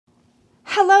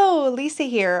Hello, Lisa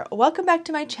here. Welcome back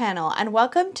to my channel and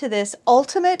welcome to this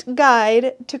ultimate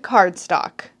guide to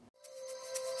cardstock.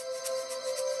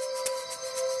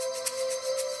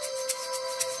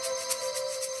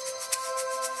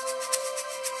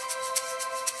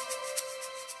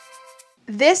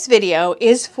 This video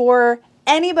is for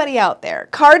anybody out there,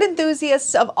 card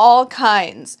enthusiasts of all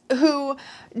kinds, who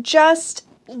just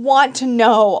want to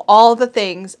know all the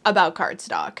things about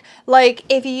cardstock. Like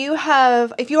if you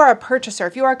are a purchaser,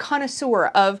 if you are a connoisseur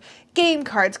of game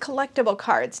cards, collectible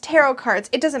cards, tarot cards,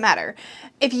 it doesn't matter.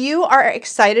 If you are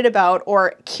excited about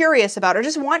or curious about or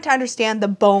just want to understand the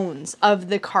bones of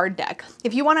the card deck,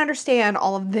 if you want to understand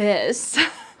all of this,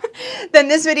 then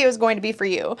this video is going to be for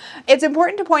you. It's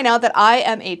important to point out that I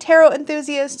am a tarot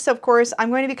enthusiast, so of course I'm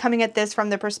going to be coming at this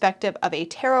from the perspective of a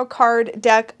tarot card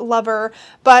deck lover,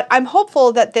 but I'm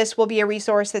hopeful that this will be a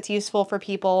resource that's useful for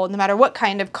people no matter what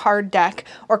kind of card deck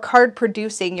or card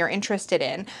producing you're interested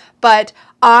in. But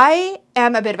I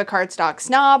am a bit of a cardstock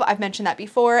snob, I've mentioned that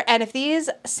before, and if these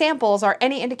samples are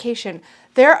any indication,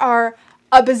 there are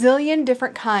a bazillion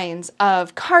different kinds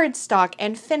of cardstock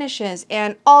and finishes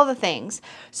and all the things.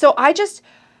 So I just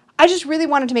really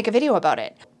wanted to make a video about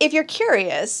it. If you're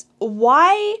curious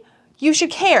why you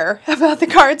should care about the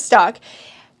cardstock,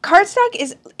 cardstock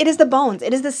is the bones.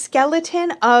 It is the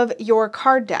skeleton of your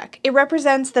card deck. It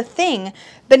represents the thing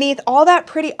beneath all that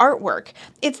pretty artwork.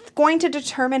 It's going to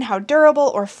determine how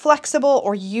durable or flexible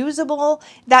or usable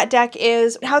that deck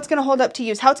is, how it's going to hold up to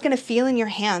use, how it's going to feel in your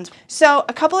hands. So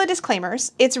a couple of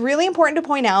disclaimers. It's really important to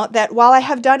point out that while I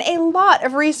have done a lot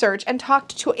of research and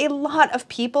talked to a lot of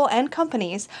people and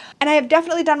companies, and I have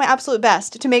definitely done my absolute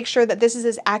best to make sure that this is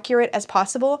as accurate as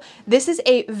possible, this is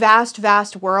a vast,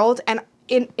 vast world, and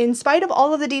in spite of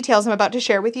all of the details I'm about to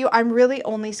share with you, I'm really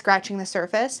only scratching the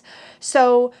surface.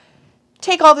 So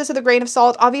take all this with a grain of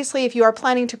salt. Obviously, if you are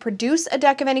planning to produce a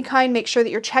deck of any kind, make sure that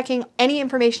you're checking any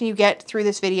information you get through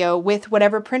this video with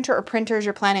whatever printer or printers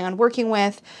you're planning on working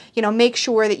with. You know, make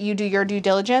sure that you do your due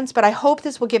diligence, but I hope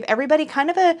this will give everybody kind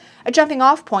of a jumping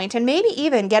off point and maybe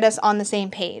even get us on the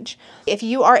same page. If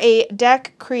you are a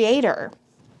deck creator,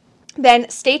 then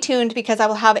stay tuned because I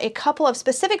will have a couple of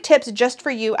specific tips just for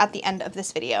you at the end of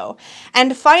this video.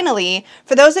 And finally,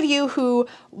 for those of you who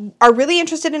are really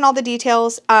interested in all the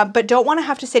details, but don't want to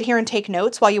have to sit here and take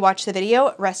notes while you watch the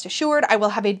video, rest assured, I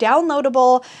will have a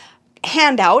downloadable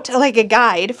handout, like a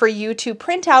guide for you to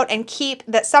print out and keep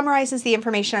that summarizes the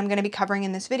information I'm going to be covering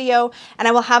in this video, and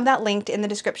I will have that linked in the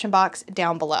description box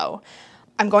down below.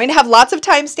 I'm going to have lots of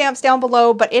timestamps down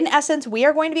below, but in essence, we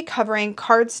are going to be covering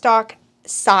cardstock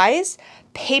size,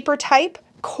 paper type,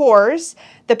 cores,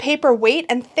 the paper weight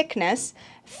and thickness,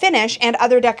 finish, and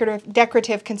other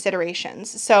decorative considerations.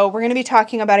 So we're going to be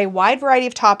talking about a wide variety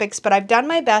of topics, but I've done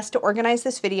my best to organize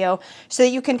this video so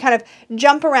that you can kind of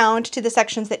jump around to the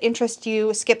sections that interest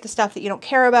you, skip the stuff that you don't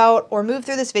care about, or move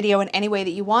through this video in any way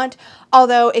that you want.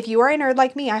 Although if you are a nerd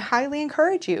like me, I highly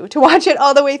encourage you to watch it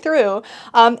all the way through.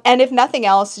 And if nothing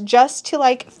else, just to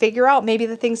like figure out maybe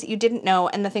the things that you didn't know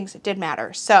and the things that did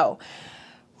matter. So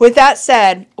with that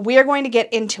said, we are going to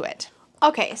get into it.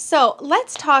 Okay, so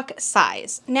let's talk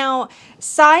size. Now,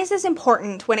 size is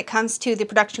important when it comes to the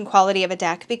production quality of a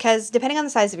deck because depending on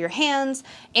the size of your hands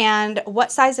and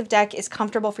what size of deck is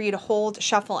comfortable for you to hold,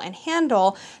 shuffle, and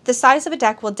handle, the size of a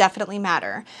deck will definitely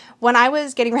matter. When I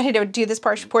was getting ready to do this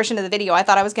portion of the video, I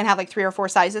thought I was going to have like 3 or 4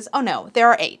 sizes. Oh no, there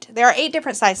are 8. There are 8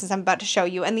 different sizes I'm about to show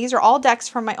you, and these are all decks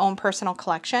from my own personal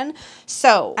collection.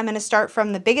 So I'm going to start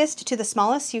from the biggest to the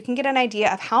smallest so you can get an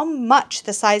idea of how much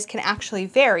the size can actually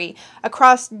vary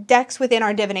across decks within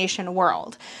our divination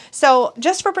world. So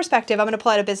just for perspective, I'm going to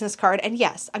pull out a business card, and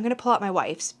yes, I'm going to pull out my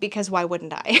wife's because why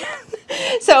wouldn't I?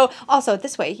 So also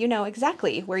this way you know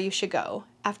exactly where you should go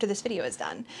after this video is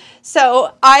done.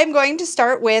 So I'm going to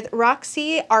start with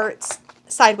Roxy Art's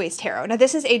Sideways Tarot. Now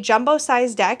this is a jumbo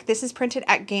size deck. This is printed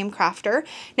at Game Crafter.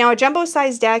 Now a jumbo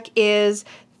size deck is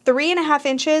 3.5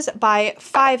 inches by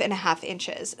 5.5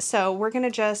 inches. So we're going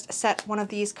to just set one of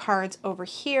these cards over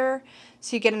here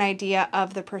so you get an idea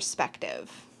of the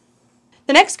perspective.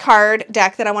 The next card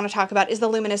deck that I want to talk about is the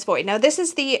Luminous Void. Now this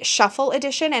is the Shuffle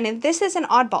edition, and this is an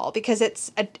oddball because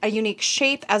it's a unique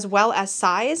shape as well as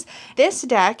size. This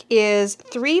deck is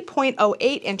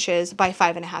 3.08 inches by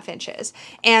 5.5 inches.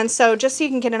 And so just so you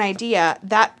can get an idea,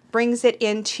 that brings it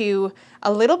into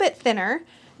a little bit thinner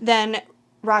than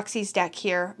Roxy's deck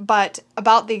here, but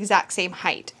about the exact same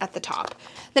height at the top.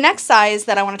 The next size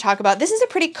that I want to talk about, this is a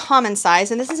pretty common size,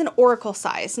 and this is an oracle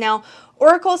size. Now,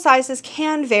 oracle sizes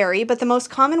can vary, but the most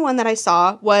common one that I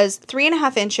saw was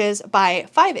 3.5 inches by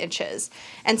 5 inches.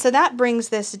 And so that brings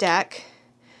this deck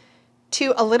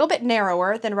to a little bit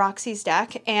narrower than Roxy's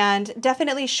deck, and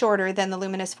definitely shorter than the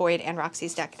Luminous Void and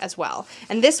Roxy's deck as well.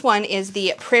 And this one is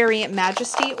the Prairie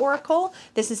Majesty Oracle.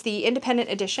 This is the independent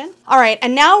edition. All right,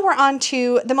 and now we're on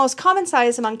to the most common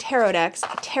size among tarot decks,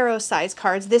 tarot size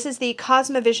cards. This is the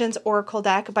Cosmovisions Oracle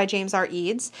deck by James R.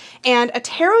 Eads. And a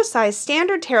tarot size,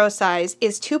 standard tarot size,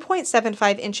 is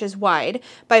 2.75 inches wide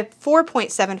by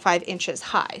 4.75 inches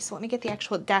high. So let me get the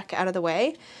actual deck out of the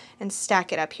way and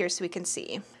stack it up here so we can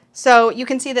see. So you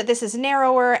can see that this is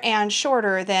narrower and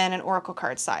shorter than an oracle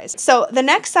card size. So the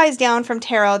next size down from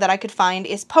tarot that I could find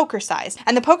is poker size.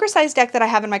 And the poker size deck that I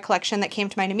have in my collection that came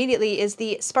to mind immediately is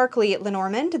the Sparkly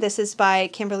Lenormand. This is by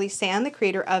Kimberly Sand, the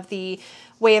creator of the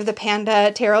Way of the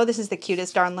Panda Tarot. This is the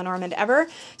cutest darn Lenormand ever.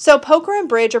 So poker and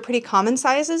bridge are pretty common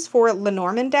sizes for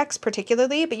Lenormand decks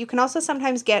particularly, but you can also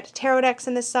sometimes get tarot decks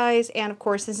in this size, and of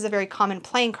course this is a very common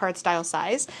playing card style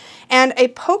size. And a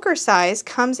poker size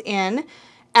comes in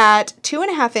at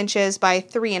 2.5 inches by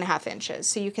 3.5 inches.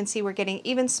 So you can see we're getting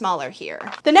even smaller here.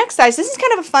 The next size, this is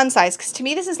kind of a fun size, because to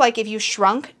me this is like if you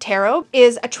shrunk tarot,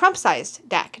 is a Trump-sized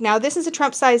deck. Now this is a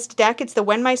Trump-sized deck. It's the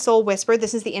When My Soul Whispered.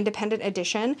 This is the independent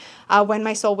edition, When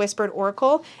My Soul Whispered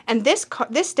Oracle. And this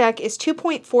deck is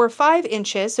 2.45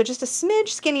 inches, so just a smidge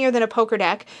skinnier than a poker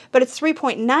deck, but it's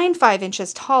 3.95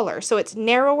 inches taller. So it's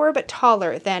narrower but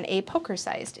taller than a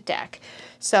poker-sized deck.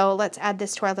 So let's add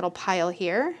this to our little pile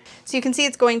here. So you can see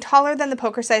it's going taller than the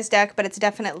poker size deck, but it's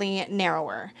definitely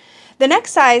narrower. The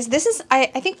next size, this is, I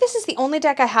think this is the only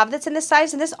deck I have that's in this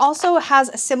size, and this also has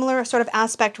a similar sort of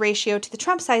aspect ratio to the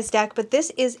Trump size deck, but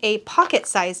this is a pocket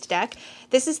sized deck.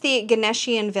 This is the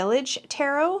Ganeshian Village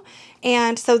Tarot,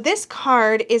 and so this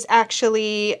card is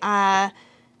actually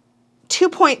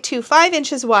 2.25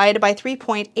 inches wide by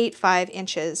 3.85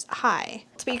 inches high.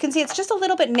 But you can see it's just a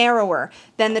little bit narrower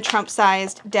than the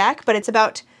Trump-sized deck, but it's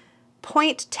about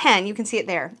 0.10, you can see it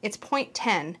there, it's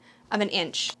 0.10 of an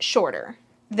inch shorter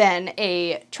than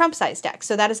a Trump-sized deck.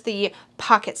 So that is the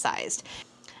pocket-sized.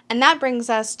 And that brings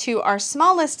us to our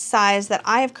smallest size that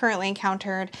I have currently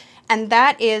encountered, and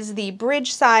that is the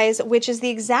bridge size, which is the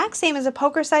exact same as a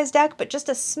poker-sized deck, but just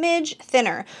a smidge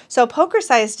thinner. So a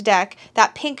poker-sized deck,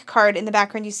 that pink card in the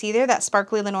background you see there, that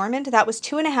Sparkly Lenormand, that was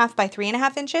 2.5 by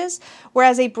 3.5 inches,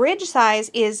 whereas a bridge size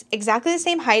is exactly the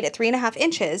same height at 3.5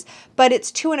 inches, but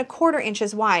it's 2.25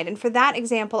 inches wide. And for that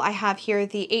example, I have here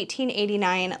the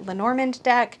 1889 Lenormand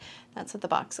deck. That's what the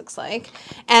box looks like.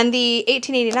 And the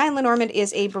 1889 Lenormand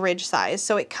is a bridge size,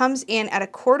 so it comes in at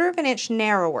 1/4 inch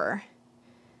narrower.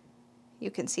 You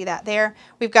can see that there.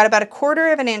 We've got about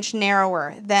 1/4 inch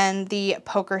narrower than the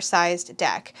poker-sized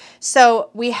deck. So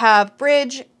we have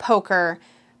bridge, poker,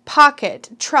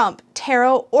 pocket, trump,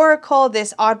 tarot, oracle,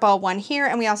 this oddball one here,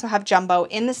 and we also have jumbo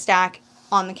in the stack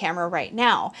on the camera right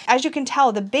now. As you can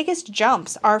tell, the biggest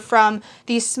jumps are from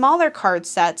these smaller card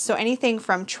sets, so anything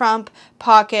from trump,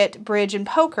 pocket, bridge, and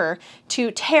poker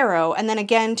to tarot, and then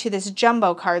again to this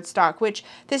jumbo cardstock, which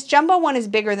this jumbo one is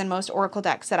bigger than most oracle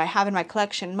decks that I have in my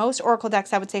collection. Most oracle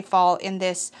decks I would say fall in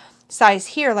this size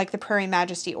here, like the Prairie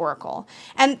Majesty Oracle.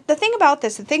 And the thing about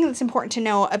this, the thing that's important to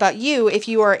know about you if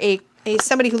you are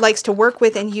somebody who likes to work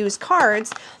with and use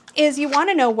cards, is you want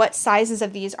to know what sizes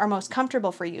of these are most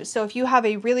comfortable for you. So if you have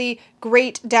a really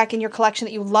great deck in your collection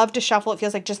that you love to shuffle, it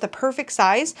feels like just the perfect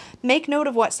size, make note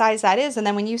of what size that is, and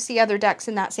then when you see other decks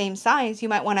in that same size, you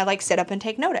might want to like sit up and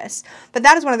take notice. But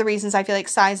that is one of the reasons I feel like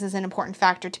size is an important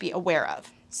factor to be aware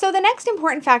of. So the next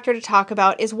important factor to talk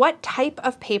about is what type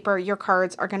of paper your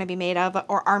cards are going to be made of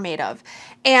or are made of.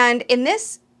 And in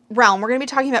this realm, we're going to be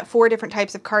talking about 4 different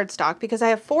types of cardstock because I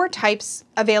have 4 types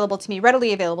available to me,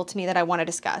 readily available to me, that I want to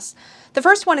discuss. The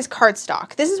first one is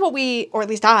cardstock. This is what we, or at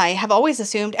least I, have always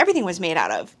assumed everything was made out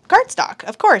of. Cardstock,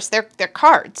 of course, they're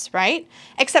cards, right?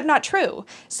 Except not true.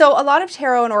 So a lot of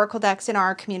tarot and oracle decks in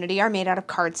our community are made out of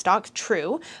cardstock,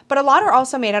 true, but a lot are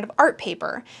also made out of art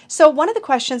paper. So one of the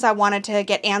questions I wanted to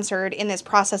get answered in this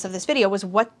process of this video was,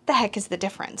 what the heck is the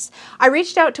difference? I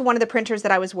reached out to one of the printers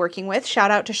that I was working with,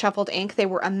 shout out to Shuffled Ink, they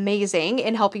were amazing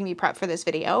in helping me prep for this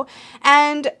video,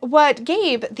 and what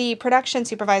Gabe, the production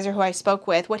supervisor who I spoke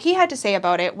with, what he had to say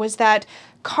about it was that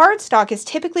cardstock is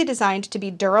typically designed to be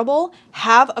durable,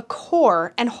 have a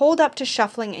core, and hold up to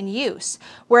shuffling and use,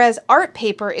 whereas art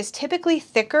paper is typically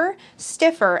thicker,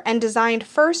 stiffer, and designed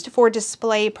first for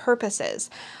display purposes.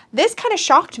 This kind of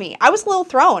shocked me. I was a little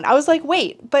thrown. I was like,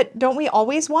 wait, but don't we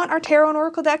always want our tarot and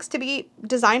oracle decks to be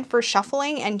designed for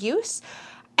shuffling and use?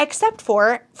 Except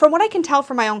for, from what I can tell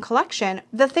from my own collection,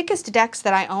 the thickest decks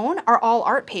that I own are all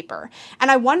art paper. And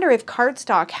I wonder if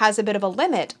cardstock has a bit of a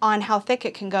limit on how thick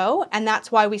it can go, and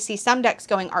that's why we see some decks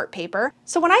going art paper.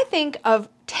 So when I think of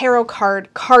tarot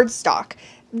cardstock,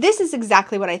 this is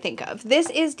exactly what I think of. This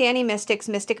is Danny Mystic's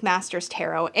Mystic Masters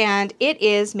Tarot, and it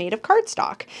is made of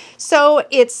cardstock. So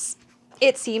it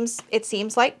seems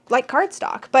like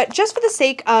cardstock. But just for the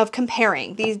sake of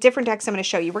comparing these different decks I'm going to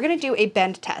show you, we're going to do a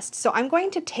bend test. So I'm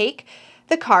going to take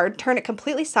the card, turn it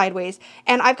completely sideways,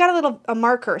 and I've got a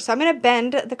marker. So I'm going to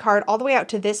bend the card all the way out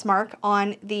to this mark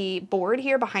on the board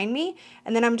here behind me,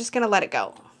 and then I'm just going to let it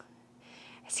go.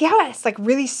 See how it's like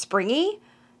really springy?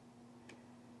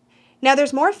 Now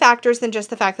there's more factors than just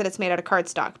the fact that it's made out of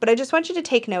cardstock, but I just want you to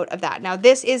take note of that. Now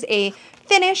this is a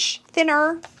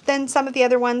thinner than some of the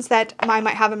other ones that I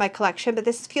might have in my collection, but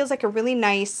this feels like a really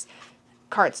nice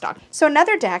cardstock. So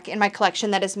another deck in my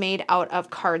collection that is made out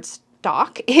of cardstock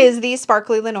is the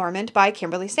Sparkly Lenormand by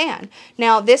Kimberly Sand.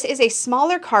 Now this is a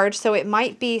smaller card, so it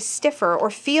might be stiffer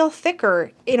or feel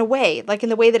thicker in a way, like in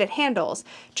the way that it handles,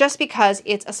 just because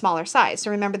it's a smaller size. So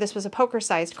remember, this was a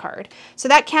poker-sized card. So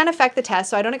that can affect the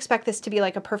test, so I don't expect this to be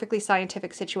like a perfectly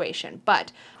scientific situation,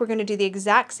 but we're going to do the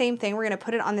exact same thing. We're going to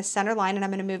put it on the center line, and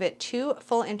I'm going to move it 2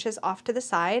 full inches off to the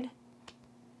side,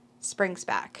 springs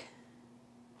back,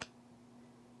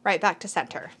 right back to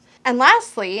center. And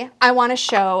lastly, I want to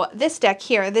show this deck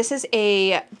here. This is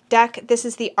a deck, this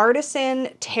is the Artisan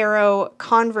Tarot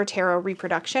Conver Tarot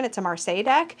reproduction. It's a Marseille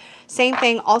deck. Same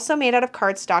thing, also made out of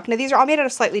cardstock. Now these are all made out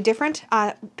of slightly different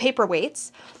paper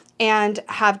weights and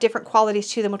have different qualities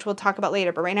to them, which we'll talk about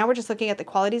later. But right now we're just looking at the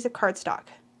qualities of cardstock.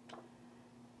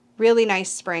 Really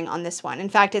nice spring on this one. In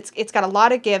fact, it's got a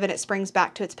lot of give and it springs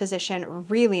back to its position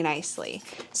really nicely.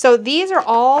 So these are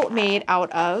all made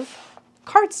out of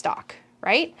cardstock,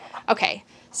 right? Okay,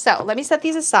 so let me set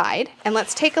these aside and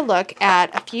let's take a look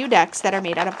at a few decks that are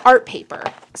made out of art paper.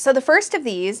 So the first of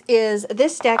these is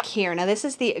this deck here. Now this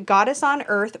is the Goddess on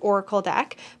Earth Oracle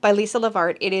deck by Lisa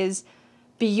Levart. It is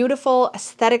beautiful,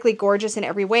 aesthetically gorgeous in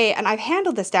every way, and I've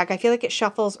handled this deck. I feel like it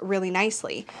shuffles really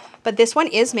nicely, but this one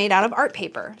is made out of art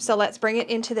paper. So let's bring it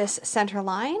into this center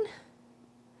line,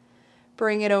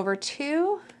 bring it over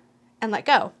 2, and let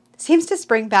go. Seems to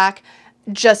spring back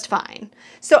just fine.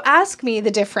 So ask me the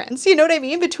difference, you know what I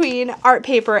mean, between art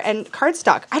paper and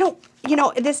cardstock. I don't, you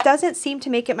know, this doesn't seem to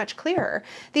make it much clearer.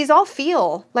 These all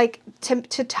feel like, to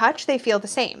touch, they feel the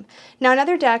same. Now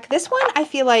another deck, this one I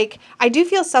feel like I do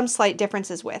feel some slight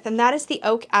differences with, and that is the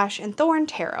Oak, Ash, and Thorn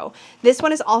Tarot. This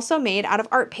one is also made out of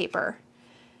art paper.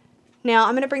 Now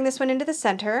I'm going to bring this one into the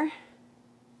center,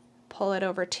 pull it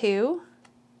over 2,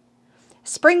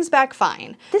 springs back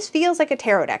fine. This feels like a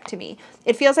tarot deck to me.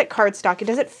 It feels like cardstock. It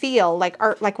doesn't feel like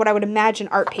art, like what I would imagine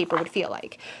art paper would feel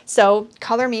like. So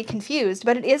color me confused,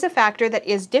 but it is a factor that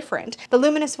is different. The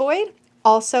Luminous Void,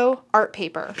 also art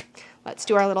paper. Let's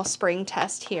do our little spring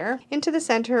test here. Into the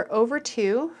center, over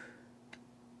 2,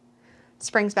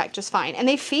 springs back just fine. And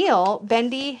they feel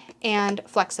bendy and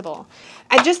flexible.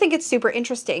 I just think it's super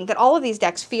interesting that all of these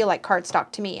decks feel like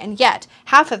cardstock to me, and yet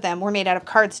half of them were made out of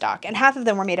cardstock and half of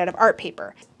them were made out of art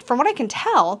paper. From what I can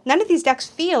tell, none of these decks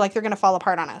feel like they're going to fall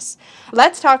apart on us.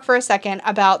 Let's talk for a second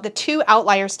about the 2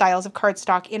 outlier styles of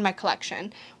cardstock in my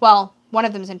collection. Well, one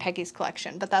of them is in Peggy's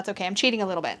collection, but that's okay. I'm cheating a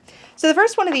little bit. So the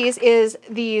first one of these is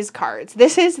these cards.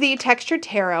 This is the Textured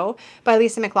Tarot by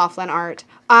Lisa McLaughlin Art.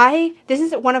 This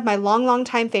is one of my long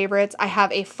time favorites. I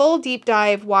have a full deep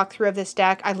dive walkthrough of this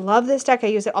deck. I love this deck. I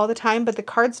use it all the time, but the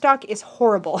cardstock is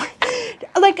horrible.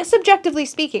 Like, subjectively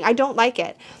speaking, I don't like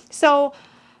it. So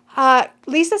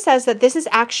Lisa says that this is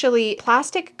actually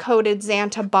plastic coated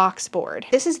Xanta box board.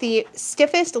 This is the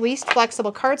stiffest, least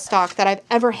flexible cardstock that I've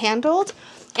ever handled.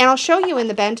 And I'll show you in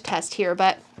the bend test here,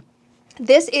 but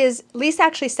this is, Lisa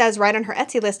actually says right on her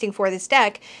Etsy listing for this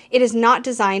deck, it is not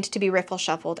designed to be riffle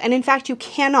shuffled. And in fact, you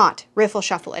cannot riffle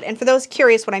shuffle it. And for those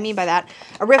curious what I mean by that,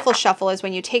 a riffle shuffle is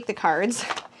when you take the cards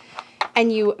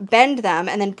and you bend them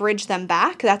and then bridge them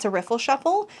back. That's a riffle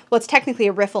shuffle. Well, it's technically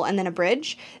a riffle and then a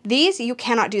bridge. These, you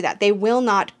cannot do that. They will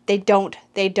not, they don't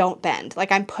bend.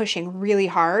 Like, I'm pushing really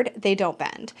hard, they don't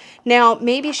bend. Now,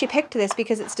 maybe she picked this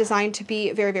because it's designed to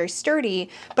be very sturdy,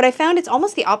 but I found it's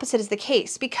almost the opposite is the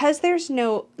case. Because there's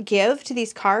no give to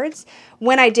these cards,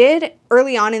 when I did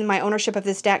early on in my ownership of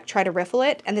this deck try to riffle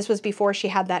it, and this was before she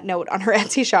had that note on her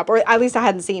Etsy shop, or at least I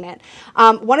hadn't seen it,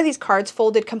 one of these cards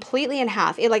folded completely in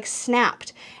half. It like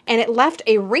snapped, and it left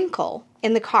a wrinkle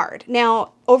in the card.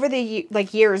 Now, over the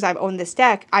years I've owned this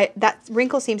deck, that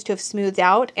wrinkle seems to have smoothed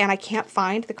out, and I can't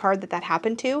find the card that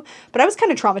happened to, but I was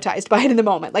kind of traumatized by it in the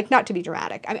moment. Like, not to be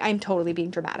dramatic. I'm totally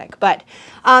being dramatic, but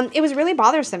it was really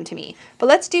bothersome to me. But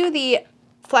let's do the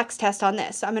flex test on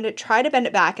this. So I'm going to try to bend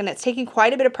it back, and it's taking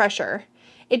quite a bit of pressure.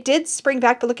 It did spring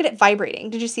back, but look at it vibrating.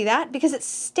 Did you see that? Because it's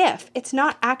stiff. It's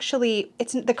not actually,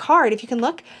 the card, if you can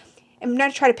look, I'm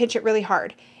going to try to pinch it really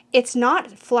hard. It's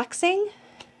not flexing.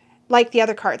 like the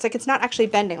other cards. Like it's not actually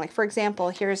bending. Like for example,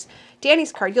 here's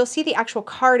Danny's card. You'll see the actual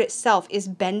card itself is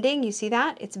bending. You see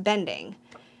that? It's bending.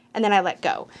 And then I let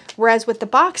go. Whereas with the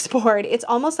box board, it's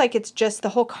almost like it's just the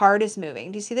whole card is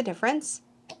moving. Do you see the difference?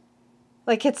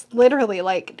 Like it's literally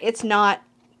like it's nothing.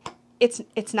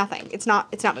 It's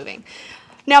not moving.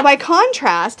 Now, by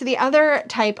contrast, the other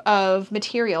type of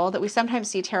material that we sometimes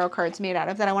see tarot cards made out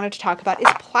of that I wanted to talk about is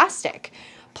plastic.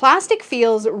 Plastic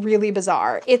feels really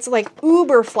bizarre. It's like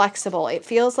uber flexible. It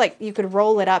feels like you could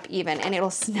roll it up even and it'll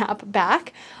snap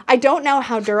back. I don't know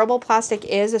how durable plastic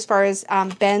is as far as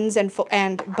bends and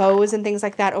bows and things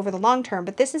like that over the long term,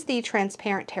 but this is the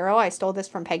transparent tarot. I stole this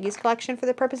from Peggy's collection for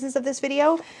the purposes of this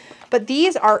video, but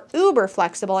these are uber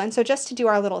flexible. And so just to do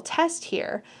our little test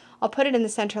here, I'll put it in the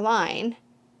center line.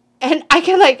 And I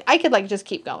could just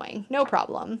keep going, no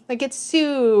problem. Like it's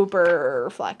super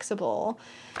flexible.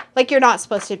 Like you're not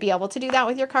supposed to be able to do that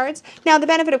with your cards. Now the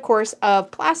benefit, of course,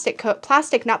 of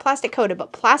not plastic coated,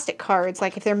 but plastic cards,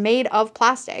 like if they're made of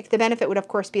plastic, the benefit would of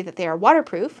course be that they are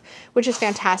waterproof, which is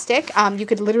fantastic. You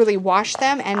could literally wash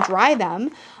them and dry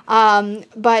them.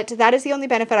 But that is the only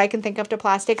benefit I can think of to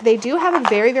plastic. They do have a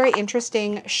very, very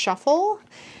interesting shuffle.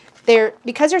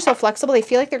 Because they're so flexible, they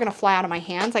feel like they're going to fly out of my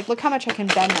hands. Like, look how much I can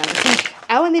bend them.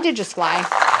 Oh, and they did just fly.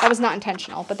 That was not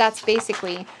intentional, but that's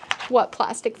basically what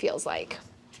plastic feels like.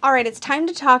 All right, it's time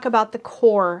to talk about the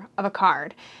core of a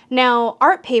card. Now,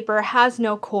 art paper has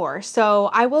no core,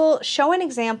 so I will show an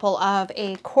example of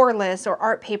a coreless or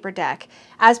art paper deck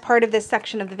as part of this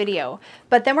section of the video.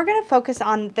 But then we're going to focus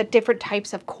on the different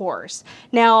types of cores.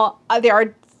 Now, there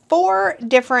are 4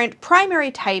 different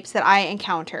primary types that I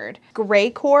encountered: gray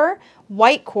core,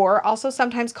 white core, also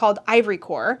sometimes called ivory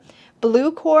core,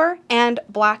 blue core, and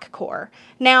black core.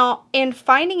 Now, in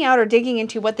finding out or digging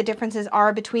into what the differences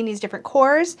are between these different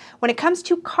cores, when it comes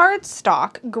to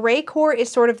cardstock, gray core is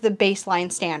sort of the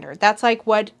baseline standard. That's like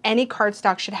what any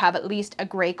cardstock should have, at least a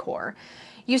gray core.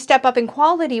 You step up in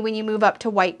quality when you move up to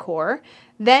white core.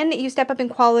 Then you step up in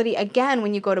quality again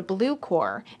when you go to blue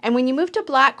core. And when you move to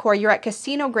black core, you're at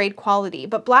casino grade quality.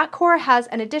 But black core has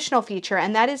an additional feature,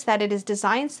 and that is that it is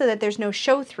designed so that there's no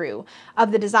show through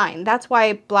of the design. That's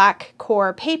why black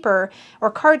core paper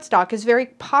or cardstock is very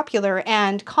popular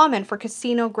and common for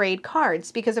casino grade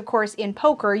cards, because of course in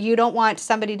poker, you don't want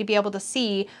somebody to be able to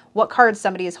see what cards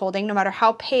somebody is holding, no matter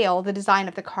how pale the design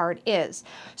of the card is.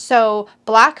 So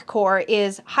black core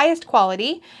is highest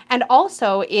quality and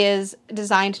also is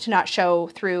designed to not show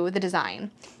through the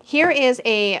design. Here is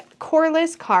a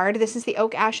coreless card. This is the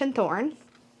Oak, Ash, and Thorn.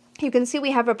 You can see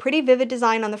we have a pretty vivid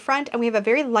design on the front and we have a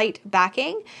very light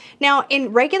backing. Now,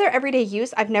 in regular everyday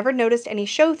use, I've never noticed any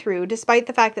show through, despite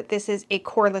the fact that this is a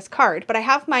coreless card. But I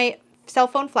have my cell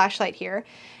phone flashlight here,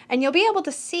 and you'll be able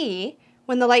to see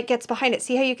when the light gets behind it.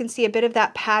 See how you can see a bit of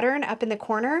that pattern up in the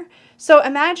corner? So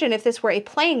imagine if this were a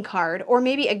playing card or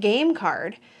maybe a game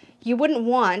card. You wouldn't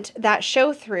want that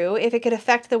show through if it could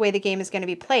affect the way the game is going to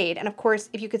be played. And of course,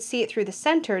 if you could see it through the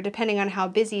center, depending on how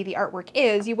busy the artwork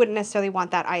is, you wouldn't necessarily want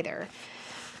that either.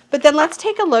 But then let's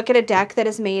take a look at a deck that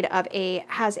is made of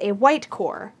has a white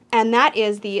core, and that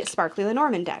is the Sparkly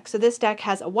Lenormand deck. So this deck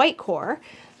has a white core,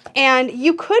 and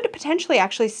you could potentially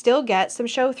actually still get some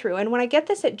show through. And when I get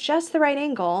this at just the right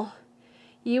angle,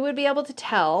 you would be able to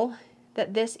tell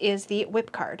that this is the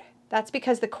whip card. That's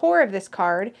because the core of this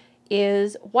card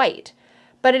is white,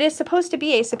 but it is supposed to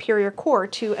be a superior core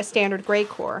to a standard gray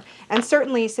core, and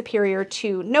certainly superior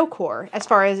to no core as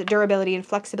far as durability and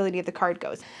flexibility of the card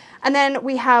goes. And then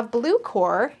we have blue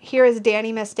core. Here is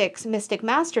Danny Mystic's Mystic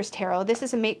Masters Tarot. This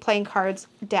is a Make Playing Cards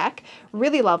deck,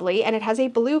 really lovely, and it has a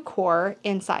blue core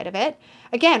inside of it.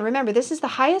 Again, remember, this is the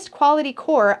highest quality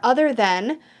core other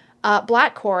than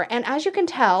black core, and as you can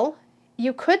tell,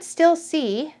 you could still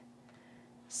see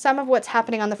some of what's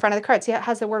happening on the front of the card. See, it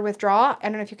has the word withdraw. I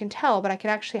don't know if you can tell, but I can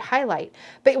actually highlight.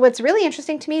 But what's really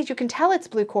interesting to me is you can tell it's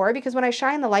blue core because when I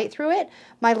shine the light through it,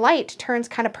 my light turns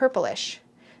kind of purplish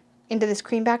into this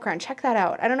cream background. Check that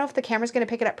out. I don't know if the camera's going to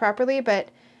pick it up properly, but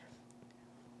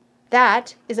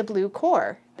that is a blue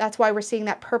core. That's why we're seeing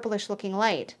that purplish looking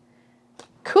light.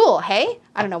 Cool, hey?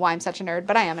 I don't know why I'm such a nerd,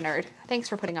 but I am a nerd. Thanks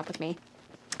for putting up with me.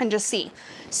 And just see.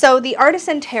 So the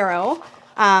Artisan Tarot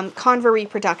Conver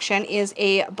Reproduction is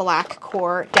a black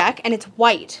core deck, and it's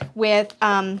white with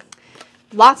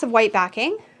lots of white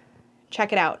backing.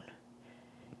 Check it out.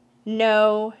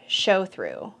 No show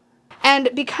through. And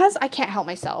because I can't help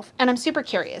myself, and I'm super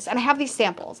curious, and I have these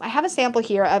samples. I have a sample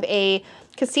here of a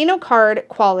casino card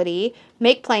quality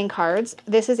Make Playing Cards.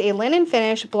 This is a linen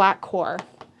finish black core.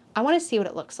 I want to see what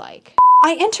it looks like.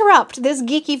 I interrupt this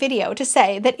geeky video to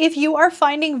say that if you are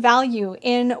finding value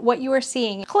in what you are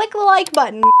seeing, click the like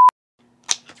button.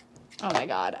 Oh my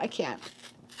God, I can't.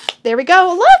 There we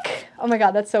go, look! Oh my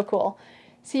God, that's so cool.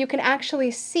 So you can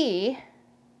actually see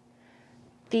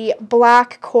the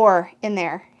black core in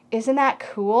there. Isn't that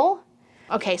cool?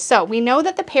 Okay, so we know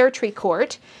that the pear tree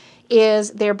quart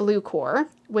is their blue core,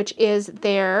 which is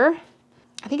their,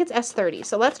 I think it's S30.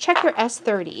 So let's check their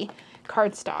S30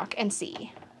 cardstock and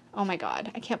see. Oh my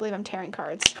God, I can't believe I'm tearing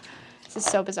cards. This is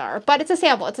so bizarre, but it's a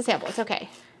sample, it's okay.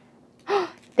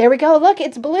 There we go, look,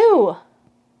 it's blue.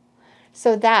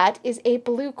 So that is a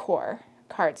blue core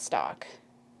cardstock.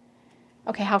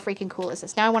 Okay, how freaking cool is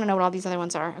this? Now I want to know what all these other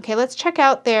ones are. Okay, let's check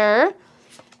out their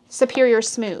Superior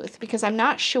Smooth, because I'm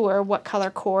not sure what color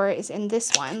core is in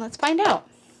this one. Let's find out.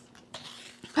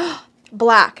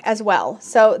 Black as well.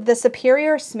 So the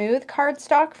Superior Smooth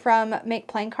cardstock from Make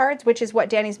Playing Cards, which is what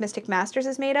Danny's Mystic Masters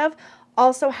is made of,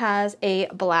 also has a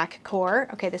black core.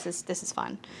 Okay, this is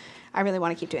fun. I really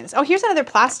want to keep doing this. Oh, here's another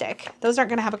plastic. Those aren't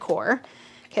going to have a core.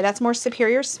 Okay, that's more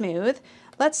Superior Smooth.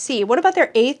 Let's see, what about their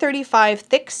A35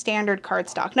 thick standard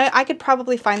cardstock? Now, I could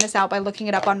probably find this out by looking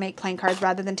it up on Make Playing Cards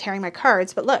rather than tearing my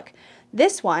cards, but look,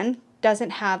 this one doesn't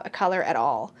have a color at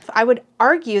all. I would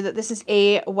argue that this is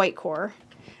a white core.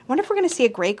 I wonder if we're gonna see a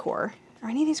gray core. Are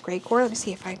any of these gray core? Let me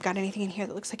see if I've got anything in here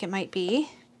that looks like it might be.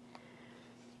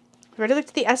 We've already looked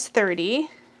at the S30.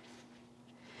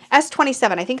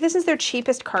 S27, I think this is their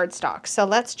cheapest cardstock, so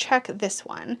let's check this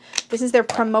one. This is their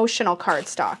promotional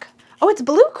cardstock. Oh, it's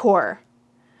blue core.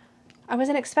 I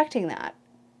wasn't expecting that.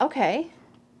 Okay.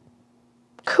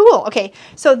 Cool. Okay,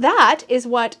 so that is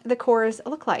what the cores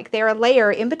look like. They're a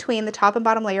layer in between the top and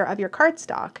bottom layer of your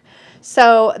cardstock.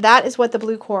 So that is what the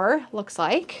blue core looks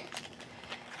like.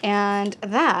 And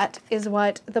that is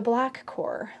what the black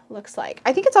core looks like.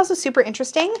 I think it's also super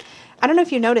interesting. I don't know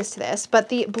if you noticed this, but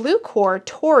the blue core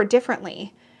tore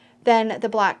differently than the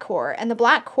black core. And the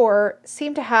black core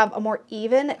seemed to have a more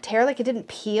even tear, like it didn't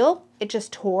peel, it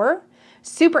just tore.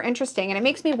 Super interesting, and it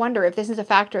makes me wonder if this is a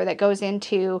factor that goes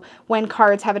into when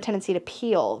cards have a tendency to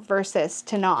peel versus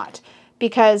to not.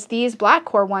 Because these black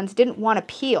core ones didn't want to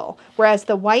peel, whereas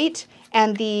the white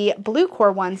and the blue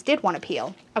core ones did want to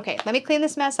peel. Okay, let me clean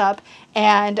this mess up,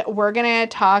 and we're gonna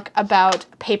talk about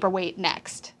paperweight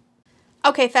next.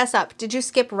 Okay, fess up. Did you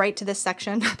skip right to this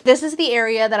section? This is the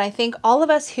area that I think all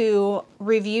of us who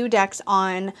review decks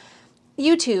on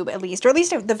YouTube, at least, or at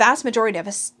least the vast majority of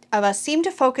us seem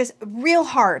to focus real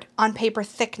hard on paper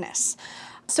thickness.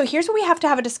 So here's where we have to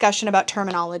have a discussion about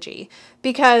terminology,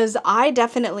 because I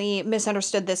definitely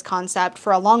misunderstood this concept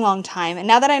for a long, long time. And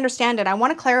now that I understand it, I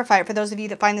want to clarify it for those of you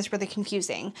that find this really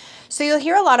confusing. So you'll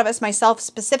hear a lot of us, myself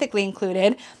specifically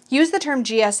included, use the term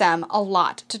GSM a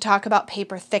lot to talk about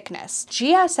paper thickness.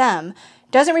 GSM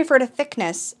doesn't refer to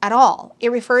thickness at all.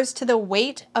 It refers to the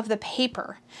weight of the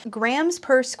paper, grams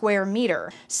per square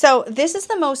meter. So this is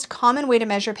the most common way to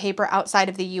measure paper outside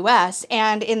of the US,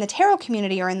 and in the tarot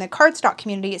community or in the cardstock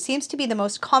community, it seems to be the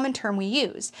most common term we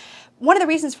use. One of the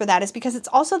reasons for that is because it's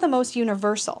also the most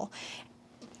universal.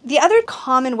 The other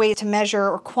common way to measure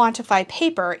or quantify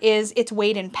paper is its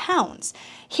weight in pounds.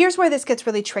 Here's where this gets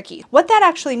really tricky. What that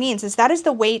actually means is that is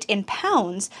the weight in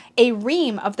pounds a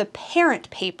ream of the parent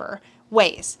paper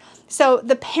weighs. So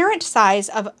the parent size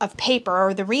of paper,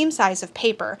 or the ream size of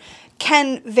paper,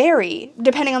 can vary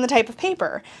depending on the type of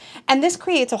paper. And this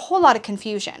creates a whole lot of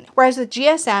confusion. Whereas with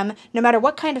GSM, no matter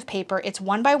what kind of paper, it's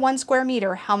 1 by 1 square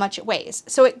meter how much it weighs.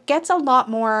 So it gets a lot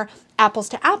more apples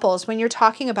to apples when you're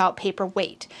talking about paper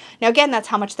weight. Now again, that's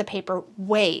how much the paper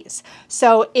weighs.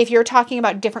 So if you're talking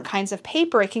about different kinds of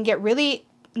paper, it can get really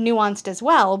nuanced as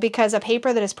well, because a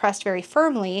paper that is pressed very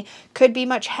firmly could be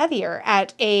much heavier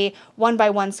at a 1 by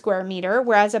 1 square meter,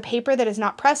 whereas a paper that is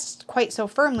not pressed quite so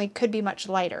firmly could be much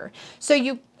lighter. So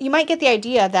you might get the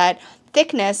idea that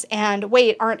thickness and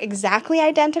weight aren't exactly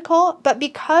identical, but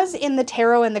because in the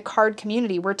tarot and the card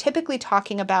community, we're typically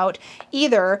talking about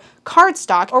either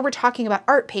cardstock or we're talking about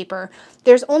art paper,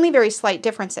 there's only very slight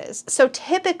differences. So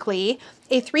typically,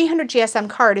 a 300 GSM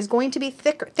card is going to be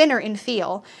thinner in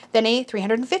feel than a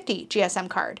 350 GSM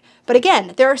card. But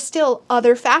again, there are still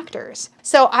other factors.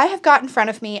 So I have got in front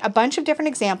of me a bunch of different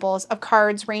examples of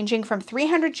cards ranging from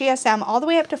 300 GSM all the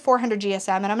way up to 400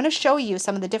 GSM, and I'm going to show you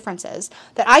some of the differences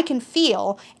that I can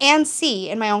feel and see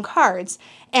in my own cards.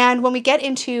 And when we get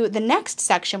into the next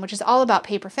section, which is all about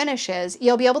paper finishes,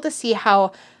 you'll be able to see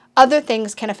how other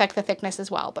things can affect the thickness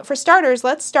as well. But for starters,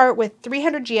 let's start with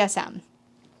 300 GSM,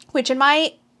 which in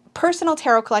my personal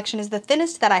tarot collection is the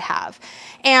thinnest that I have.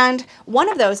 And one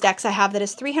of those decks I have that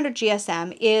is 300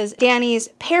 GSM is Danny's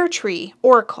Pear Tree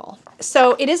Oracle.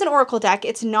 So it is an Oracle deck.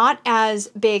 It's not as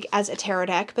big as a tarot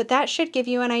deck, but that should give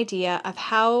you an idea of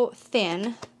how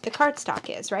thin the cardstock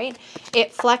is, right?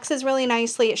 It flexes really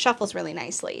nicely. It shuffles really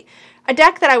nicely. A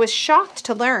deck that I was shocked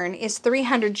to learn is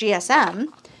 300 GSM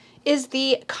is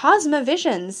the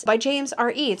Cosmovisions by James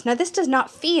R. Eads. Now this does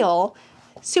not feel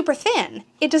super thin.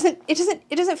 It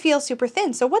doesn't feel super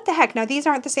thin. So what the heck? Now these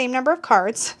aren't the same number of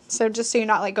cards, so just so you're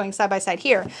not like going side by side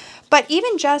here. But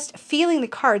even just feeling the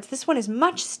cards, this one is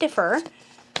much stiffer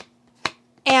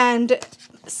and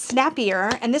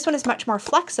snappier, and this one is much more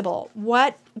flexible.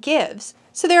 What gives?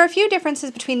 So there are a few differences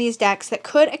between these decks that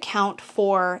could account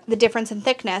for the difference in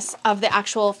thickness of the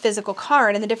actual physical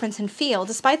card and the difference in feel,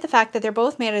 despite the fact that they're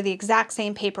both made of the exact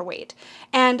same paperweight.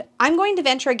 And I'm going to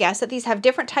venture a guess that these have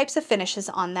different types of finishes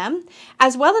on them,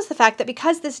 as well as the fact that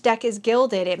because this deck is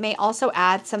gilded, it may also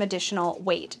add some additional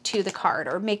weight to the card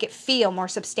or make it feel more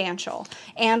substantial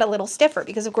and a little stiffer,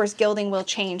 because of course gilding will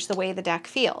change the way the deck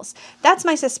feels. That's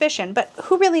my suspicion, but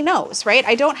who really knows, right?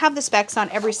 I don't have the specs on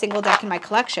every single deck in my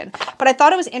collection, but I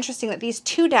thought it was interesting that these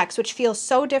two decks, which feel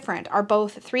so different, are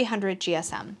both 300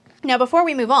 GSM. Now, before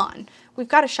we move on, we've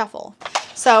got to shuffle.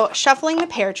 So shuffling the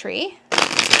pear tree,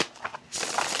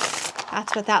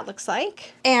 that's what that looks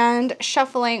like. And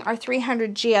shuffling our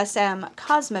 300 GSM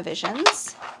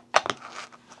Cosmovisions.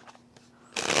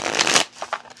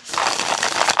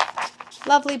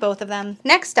 Lovely, both of them.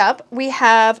 Next up, we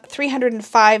have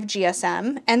 305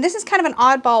 GSM, and this is kind of an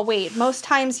oddball weight. Most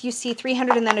times you see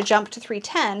 300 and then a jump to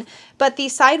 310, but the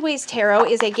Sideways Tarot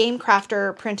is a Game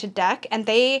Crafter printed deck, and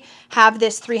they have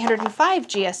this 305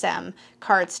 GSM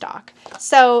cardstock.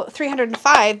 So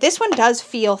 305, this one does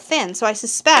feel thin, so I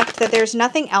suspect that there's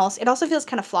nothing else. It also feels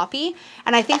kind of floppy,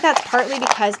 and I think that's partly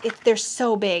because they're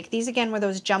so big. These, again, were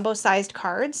those jumbo-sized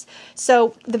cards.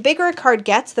 So the bigger a card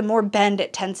gets, the more bend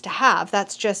it tends to have.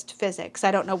 That's just physics. I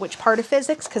don't know which part of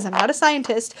physics because I'm not a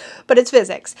scientist, but it's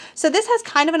physics. So this has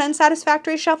kind of an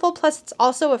unsatisfactory shuffle, plus it's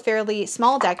also a fairly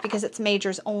small deck because it's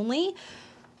majors only,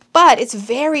 but it's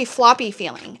very floppy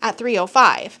feeling at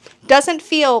 305. Doesn't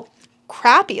feel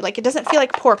crappy, like it doesn't feel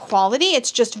like poor quality,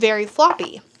 it's just very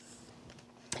floppy.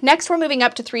 Next, we're moving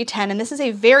up to 310, and this is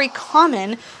a very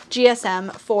common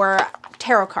GSM for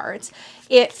tarot cards.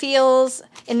 It feels,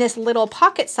 in this little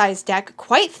pocket-sized deck,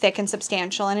 quite thick and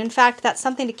substantial, and in fact, that's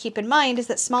something to keep in mind, is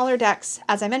that smaller decks,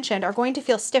 as I mentioned, are going to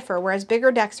feel stiffer, whereas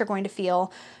bigger decks are going to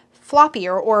feel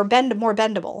floppier or more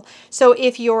bendable. So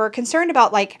if you're concerned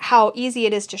about like how easy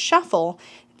it is to shuffle,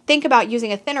 think about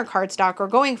using a thinner cardstock or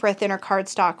going for a thinner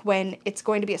cardstock when it's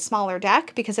going to be a smaller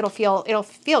deck, because it'll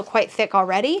feel quite thick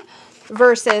already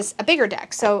versus a bigger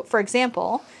deck. So for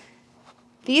example,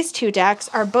 these two decks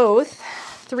are both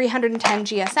 310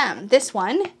 GSM. This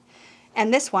one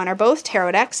and this one are both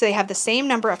tarot decks, so they have the same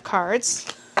number of cards.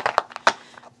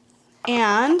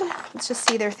 And let's just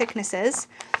see their thicknesses.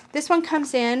 This one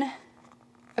comes in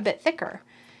a bit thicker.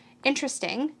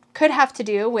 Interesting. Could have to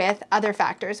do with other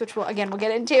factors, which we'll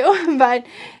get into, but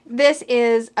this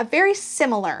is a very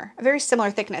similar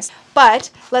thickness. But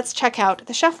let's check out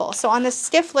the shuffle. So on this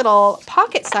stiff little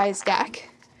pocket-sized deck,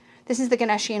 this is the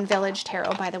Ganeshian Village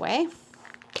Tarot, by the way.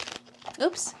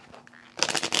 Oops.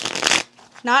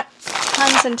 Not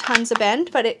tons and tons of bend,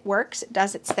 but it works, it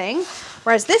does its thing.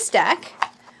 Whereas this deck,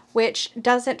 which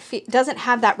doesn't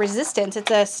have that resistance,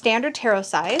 it's a standard tarot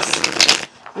size.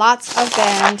 Lots of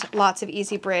bend, lots of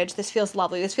easy bridge. This feels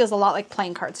lovely. This feels a lot like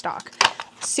plain cardstock.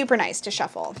 Super nice to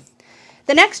shuffle.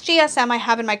 The next GSM I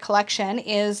have in my collection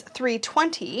is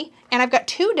 320, and I've got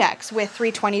two decks with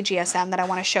 320 GSM that I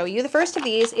want to show you. The first of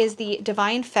these is the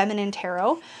Divine Feminine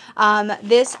Tarot.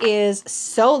 This is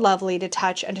so lovely to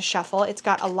touch and to shuffle. It's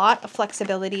got a lot of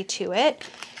flexibility to it.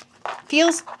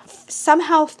 Feels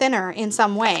somehow thinner in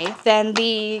some way than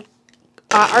the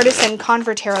Artisan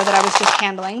Conver Tarot that I was just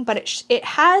handling, but it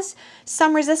has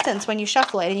some resistance when you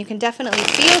shuffle it, and you can definitely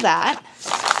feel that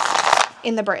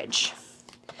in the bridge.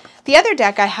 The other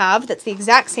deck I have that's the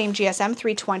exact same GSM,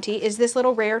 320, is this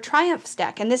little Rare Triumphs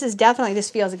deck, and this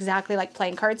feels exactly like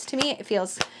playing cards to me. It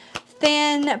feels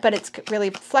thin, but it's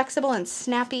really flexible and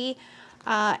snappy,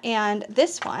 and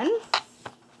this one,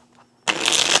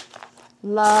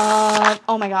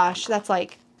 oh my gosh, that's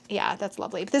like, yeah, that's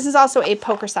lovely. This is also a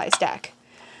poker-sized deck,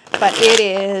 but it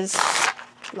is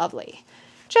lovely.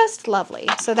 Just lovely.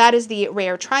 So that is the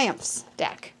Rare Triumphs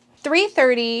deck.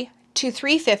 330 to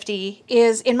 350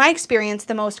 is, in my experience,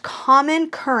 the most common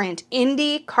current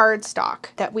indie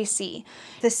cardstock that we see.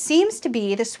 This seems to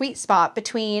be the sweet spot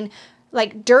between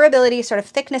like durability, sort of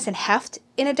thickness and heft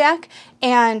in a deck,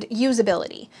 and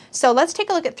usability. So let's take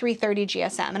a look at 330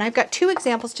 GSM, and I've got two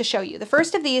examples to show you. The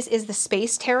first of these is the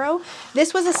Space Tarot.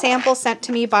 This was a sample sent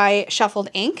to me by Shuffled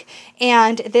Ink,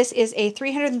 and this is a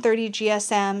 330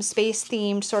 GSM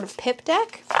space-themed sort of pip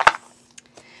deck.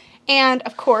 And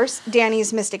of course,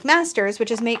 Danny's Mystic Masters,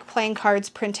 which is Make Playing Cards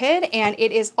printed, and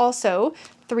it is also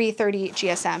 330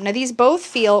 GSM. Now these both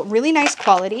feel really nice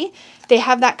quality. They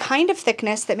have that kind of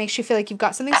thickness that makes you feel like you've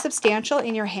got something substantial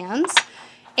in your hands.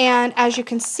 And as you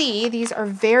can see, these are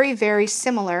very, very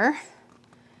similar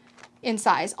in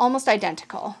size, almost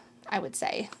identical, I would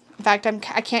say. In fact,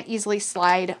 I can't easily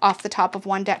slide off the top of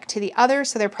one deck to the other,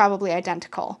 so they're probably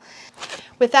identical.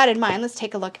 With that in mind, let's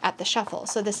take a look at the shuffle.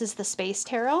 So this is the Space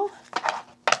Tarot,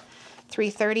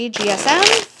 330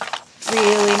 GSM,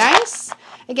 really nice.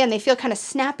 Again, they feel kind of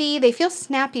snappy. They feel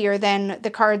snappier than the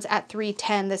cards at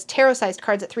 310, this tarot-sized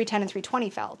cards at 310 and 320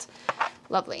 felt.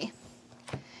 Lovely.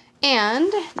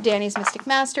 And Danny's Mystic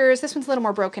Masters. This one's a little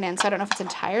more broken in, so I don't know if it's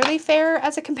entirely fair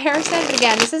as a comparison. But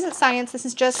again, this isn't science. This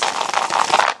is just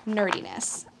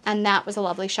nerdiness. And that was a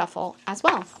lovely shuffle as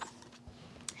well.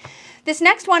 This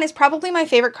next one is probably my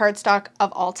favorite cardstock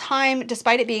of all time,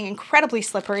 despite it being incredibly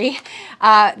slippery.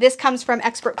 This comes from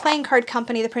Expert Playing Card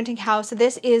Company, the printing house.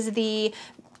 This is the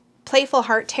Playful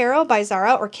Heart Tarot by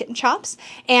Zara or Kitten Chops,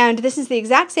 and this is the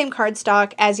exact same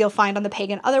cardstock as you'll find on the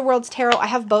Pagan Otherworlds Tarot. I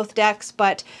have both decks,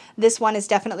 but this one is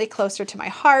definitely closer to my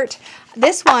heart.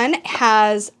 This one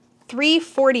has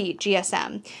 340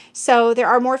 GSM, so there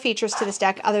are more features to this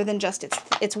deck other than just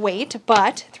its weight,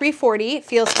 but 340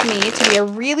 feels to me to be a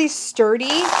really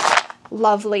sturdy,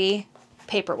 lovely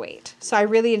paperweight. So I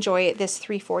really enjoy this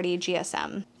 340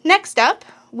 GSM. Next up,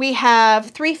 we have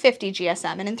 350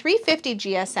 GSM, and in 350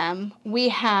 GSM, we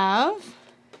have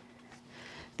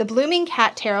the Blooming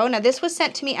Cat Tarot. Now, this was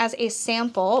sent to me as a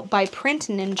sample by Print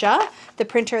Ninja, the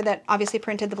printer that obviously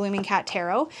printed the Blooming Cat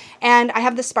Tarot, and I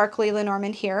have the Sparkly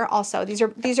Lenormand here also. These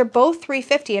are both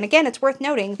 350, and again, it's worth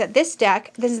noting that this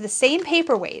deck, this is the same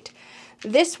paperweight.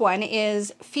 This one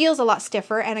feels a lot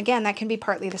stiffer, and again, that can be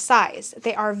partly the size.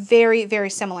 They are very,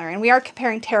 very similar, and we are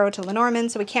comparing Tarot to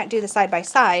Lenormand, so we can't do the side by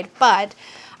side, but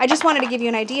I just wanted to give you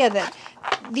an idea that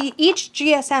each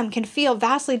GSM can feel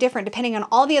vastly different depending on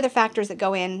all the other factors that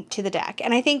go into the deck,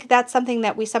 and I think that's something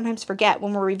that we sometimes forget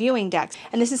when we're reviewing decks,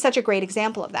 and this is such a great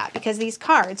example of that, because these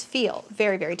cards feel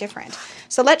very, very different.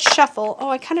 So let's shuffle, oh,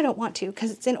 I kind of don't want to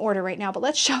because it's in order right now, but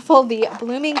let's shuffle the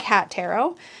Blooming Cat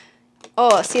Tarot.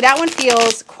 Oh, see, that one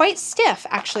feels quite stiff,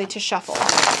 actually, to shuffle.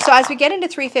 So as we get into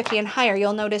 350 and higher,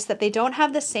 you'll notice that they don't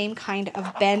have the same kind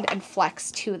of bend and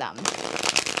flex to them.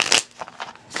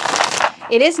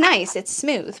 It is nice, it's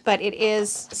smooth, but it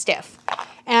is stiff.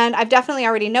 And I've definitely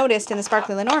already noticed in the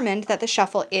Sparkly Lenormand that the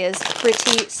shuffle is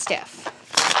pretty stiff.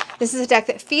 This is a deck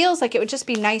that feels like it would just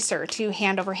be nicer to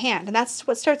hand over hand, and that's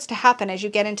what starts to happen as you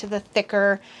get into the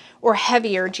thicker or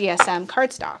heavier GSM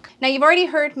cardstock. Now, you've already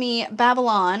heard me babble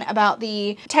on about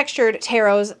the Textured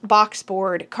Tarot's box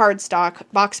board cardstock.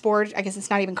 Box board, I guess it's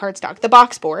not even cardstock, the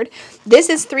box board. This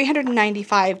is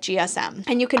 395 GSM,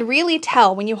 and you can really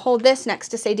tell when you hold this next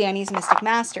to, say, Danny's Mystic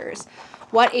Masters,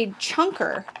 what a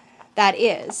chunker that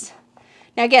is.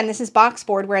 Now again, this is box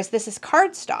board, whereas this is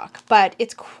cardstock, but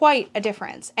it's quite a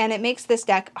difference, and it makes this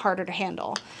deck harder to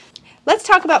handle. Let's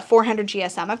talk about 400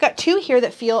 GSM. I've got two here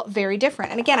that feel very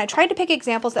different, and again, I tried to pick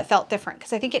examples that felt different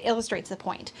because I think it illustrates the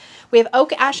point. We have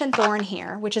Oak, Ash, and Thorn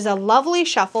here, which is a lovely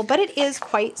shuffle, but it is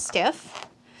quite stiff.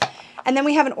 And then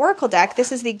we have an Oracle deck.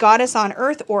 This is the Goddess on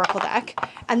Earth Oracle deck.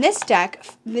 And this deck,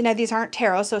 now these aren't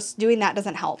tarot, so doing that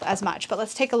doesn't help as much. But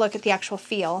let's take a look at the actual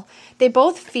feel. They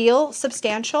both feel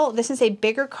substantial. This is a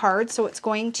bigger card, so it's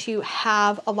going to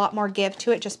have a lot more give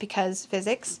to it just because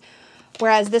physics.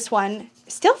 Whereas this one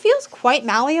still feels quite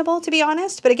malleable, to be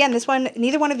honest. But again, this one,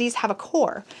 neither one of these have a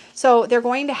core. So they're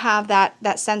going to have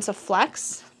that sense of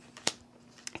flex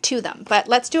to them. But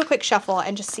let's do a quick shuffle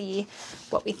and just see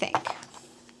what we think.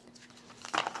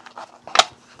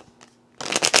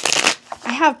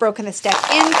 I have broken this deck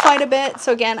in quite a bit,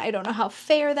 so again, I don't know how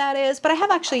fair that is, but I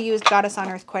have actually used Goddess on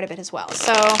Earth quite a bit as well,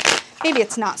 so maybe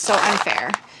it's not so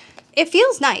unfair. It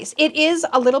feels nice. It is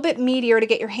a little bit meatier to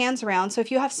get your hands around, so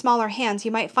if you have smaller hands, you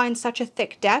might find such a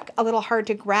thick deck a little hard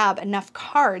to grab enough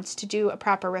cards to do a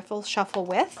proper riffle shuffle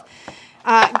with.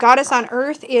 Goddess on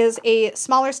Earth is a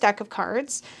smaller stack of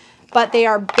cards, but they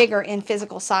are bigger in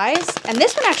physical size, and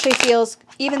this one actually feels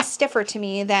even stiffer to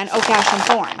me than Oak, Ash, and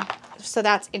Thorn. So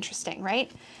that's interesting,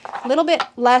 right? A little bit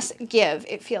less give,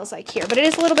 it feels like here, but it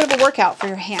is a little bit of a workout for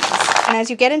your hands. And as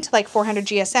you get into like 400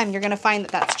 GSM, you're going to find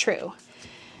that that's true.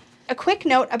 A quick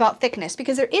note about thickness,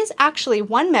 because there is actually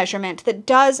one measurement that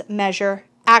does measure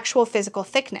actual physical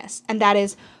thickness, and that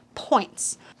is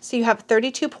points. So you have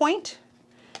 32 point,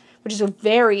 which is a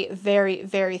very, very,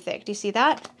 very thick. Do you see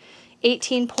that?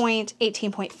 18 point,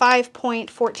 18.5 point,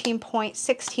 14 point,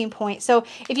 16 point. So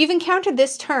if you've encountered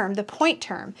this term, the point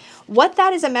term, what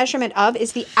that is a measurement of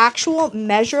is the actual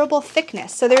measurable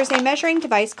thickness. So there's a measuring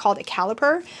device called a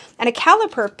caliper, and a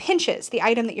caliper pinches the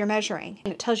item that you're measuring,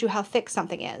 and it tells you how thick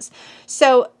something is.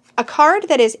 So a card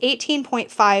that is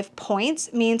 18.5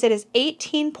 points means it is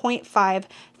 18.5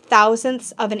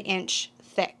 thousandths of an inch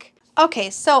thick. Okay,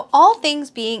 so all things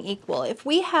being equal, if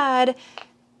we had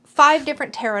 5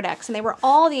 different tarot decks and they were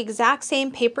all the exact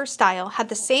same paper style, had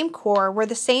the same core, were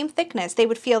the same thickness, they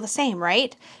would feel the same,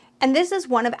 right? And this is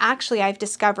one of, actually, I've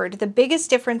discovered the biggest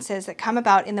differences that come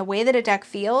about in the way that a deck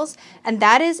feels, and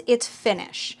that is its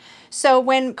finish. So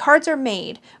when cards are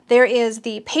made, there is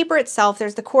the paper itself,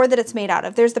 there's the core that it's made out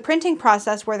of, there's the printing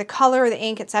process where the color, the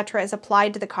ink, etc. is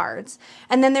applied to the cards,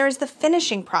 and then there's the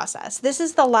finishing process. This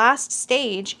is the last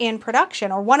stage in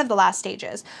production, or one of the last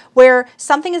stages, where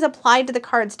something is applied to the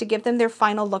cards to give them their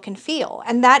final look and feel,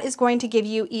 and that is going to give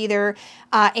you either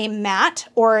a matte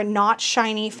or not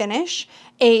shiny finish,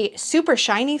 a super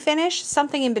shiny finish,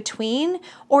 something in between,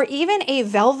 or even a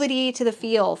velvety to the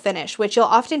feel finish, which you'll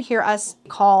often hear us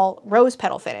call rose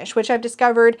petal finish, which I've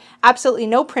discovered absolutely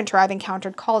no printer I've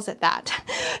encountered calls it that.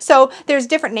 So there's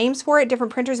different names for it.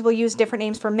 Different printers will use different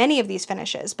names for many of these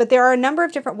finishes, but there are a number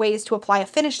of different ways to apply a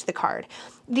finish to the card.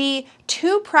 The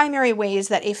 2 primary ways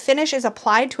that a finish is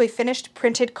applied to a finished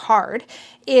printed card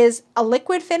is a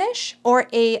liquid finish or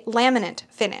a laminate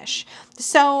finish.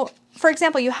 So for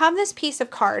example, you have this piece of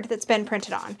card that's been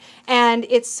printed on, and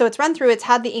it's run through, it's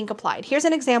had the ink applied. Here's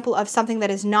an example of something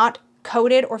that is not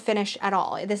coated or finished at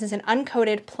all. This is an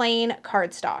uncoated plain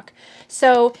cardstock.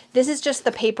 So this is just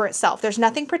the paper itself. There's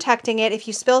nothing protecting it. If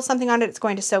you spill something on it, it's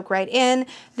going to soak right in.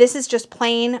 This is just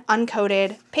plain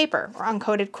uncoated paper or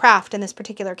uncoated craft in this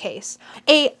particular case.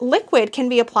 A liquid can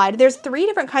be applied. There's 3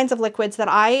 different kinds of liquids that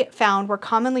I found were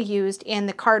commonly used in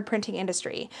the card printing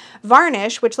industry.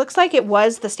 Varnish, which looks like it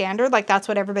was the standard, like that's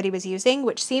what everybody was using,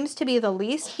 which seems to be the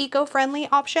least eco-friendly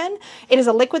option. It is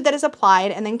a liquid that is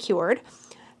applied and then cured.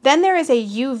 Then there is a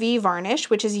UV varnish,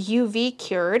 which is UV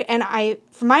cured, and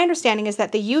from my understanding is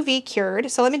that the UV cured,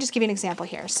 so let me just give you an example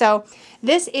here. So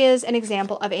this is an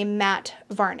example of a matte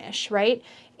varnish, right?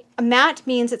 A matte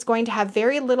means it's going to have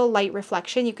very little light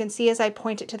reflection. You can see as I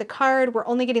point it to the card, we're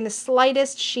only getting the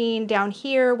slightest sheen down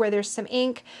here where there's some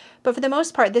ink. But for the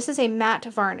most part, this is a matte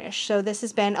varnish. So this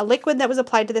has been a liquid that was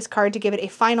applied to this card to give it a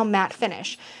final matte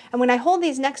finish. And when I hold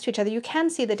these next to each other, you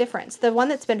can see the difference. The one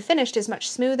that's been finished is much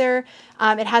smoother.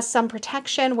 It has some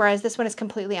protection, whereas this one is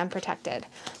completely unprotected.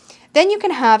 Then you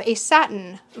can have a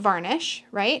satin varnish,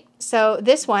 right? So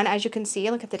this one, as you can see,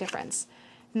 look at the difference.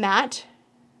 Matte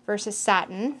versus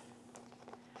satin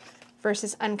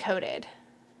versus uncoated.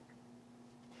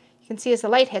 You can see as the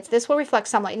light hits, this will reflect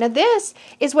some light. Now this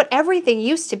is what everything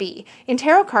used to be. In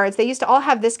tarot cards, they used to all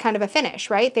have this kind of a finish,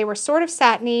 right? They were sort of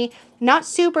satiny, not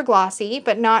super glossy,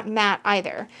 but not matte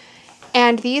either.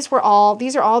 And these are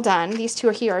all done, these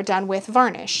 2 here are done with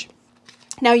varnish.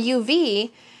 Now UV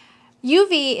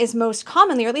is most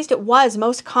commonly, or at least it was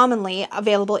most commonly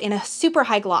available in a super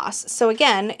high gloss. So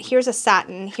again, here's a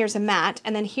satin, here's a matte,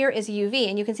 and then here is UV.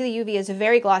 And you can see the UV is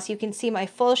very glossy. You can see my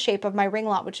full shape of my ring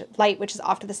light, which is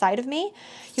off to the side of me.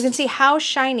 You can see how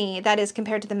shiny that is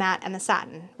compared to the matte and the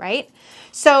satin, right?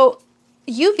 So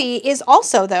UV is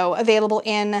also, though, available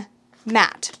in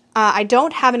matte. I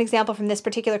don't have an example from this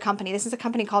particular company. This is a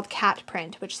company called Cat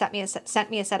Print, which sent me a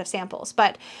set of samples.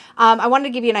 But I wanted to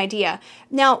give you an idea.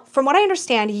 Now, from what I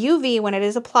understand, UV, when it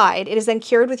is applied, it is then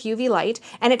cured with UV light,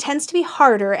 and it tends to be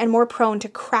harder and more prone to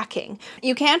cracking.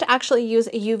 You can't actually use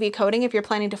a UV coating if you're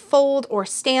planning to fold or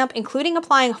stamp, including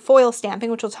applying foil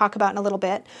stamping, which we'll talk about in a little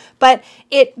bit. But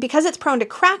because it's prone to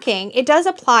cracking, it does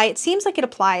apply, it seems like it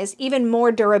applies even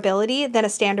more durability than a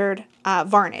standard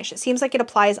varnish. It seems like it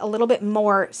applies a little bit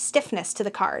more stiffness to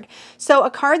the card. So a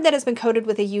card that has been coated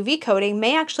with a UV coating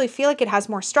may actually feel like it has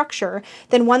more structure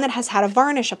than one that has had a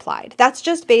varnish applied. That's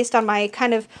just based on my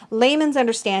kind of layman's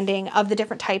understanding of the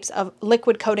different types of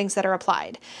liquid coatings that are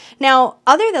applied. Now,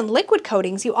 other than liquid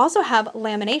coatings, you also have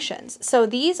laminations. So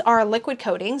these are liquid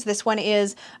coatings. This one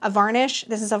is a varnish,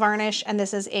 this is a varnish, and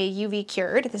this is a UV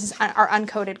cured. This is our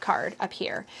uncoated card up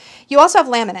here. You also have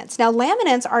laminates. Now,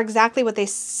 laminates are exactly what they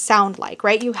sound like,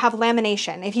 right? You have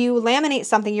lamination. If you laminate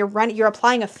something, you're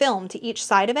applying a film to each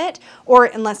side of it, or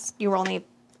unless you were only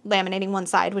laminating one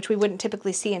side, which we wouldn't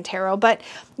typically see in tarot, but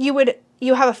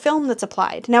you have a film that's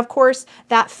applied. Now, of course,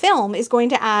 that film is going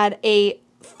to add a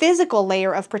physical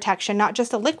layer of protection, not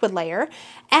just a liquid layer,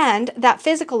 and that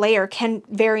physical layer can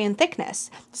vary in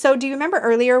thickness. So do you remember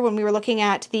earlier when we were looking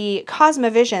at the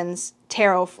Cosmovision's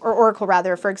Tarot, or Oracle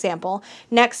rather, for example,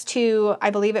 next to,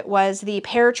 I believe it was the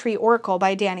Pear Tree Oracle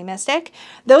by Danny Mystic.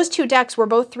 Those two decks were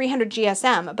both 300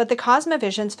 GSM, but the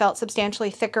Cosmovisions felt substantially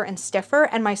thicker and stiffer,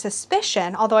 and my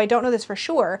suspicion, although I don't know this for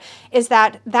sure, is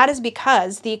that that is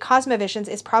because the Cosmovisions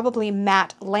is probably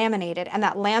matte laminated, and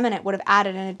that laminate would have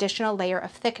added an additional layer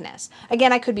of thickness.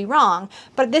 Again, I could be wrong,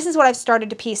 but this is what I've started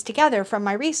to piece together from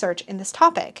my research in this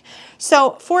topic.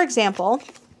 So, for example,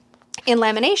 in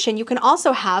lamination, you can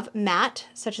also have matte,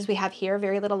 such as we have here,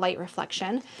 very little light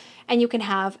reflection, and you can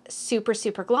have super,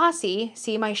 super glossy.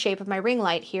 See my shape of my ring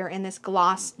light here in this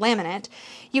gloss laminate.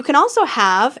 You can also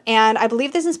have, and I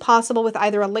believe this is possible with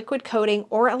either a liquid coating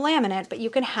or a laminate, but you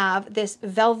can have this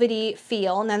velvety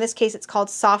feel. Now in this case, it's called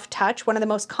soft touch, one of the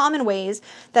most common ways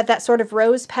that that sort of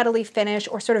rose petally finish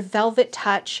or sort of velvet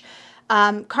touch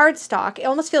cardstock, it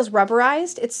almost feels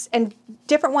rubberized. And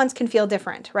different ones can feel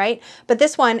different, right? But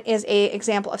this one is an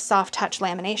example of soft touch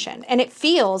lamination, and it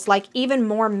feels like even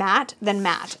more matte than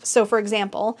matte. So for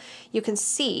example, you can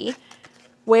see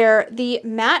where the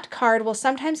matte card will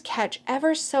sometimes catch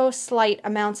ever so slight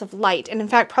amounts of light. And in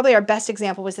fact, probably our best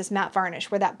example was this matte varnish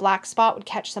where that black spot would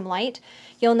catch some light.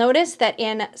 You'll notice that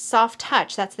in soft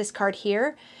touch, that's this card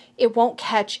here, it won't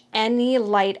catch any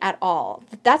light at all.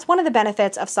 That's one of the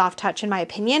benefits of soft touch, in my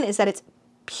opinion, is that it's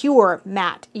pure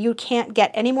matte. You can't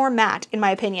get any more matte, in my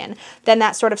opinion, than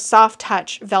that sort of soft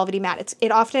touch velvety matte.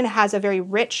 It often has a very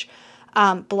rich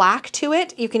black to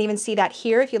it. You can even see that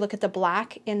here if you look at the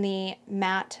black in the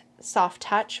matte soft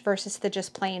touch versus the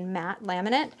just plain matte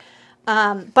laminate.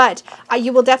 But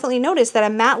you will definitely notice that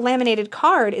a matte laminated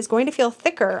card is going to feel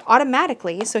thicker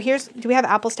automatically. So here's, do we have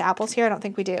apples to apples here? I don't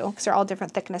think we do, because they're all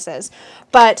different thicknesses.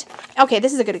 But, okay,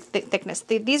 this is a good thickness.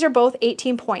 These are both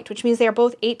 18 point, which means they are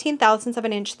both 18 thousandths of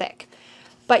an inch thick.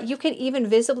 But you can even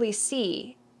visibly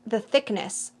see the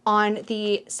thickness on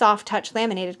the soft touch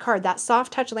laminated card. That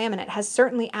soft touch laminate has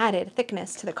certainly added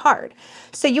thickness to the card.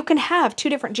 So you can have two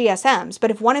different GSMs,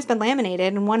 but if one has been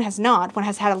laminated and one has not, one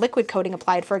has had a liquid coating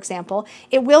applied, for example,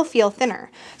 it will feel thinner.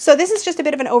 So this is just a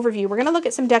bit of an overview. We're going to look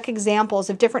at some deck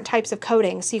examples of different types of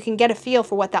coatings so you can get a feel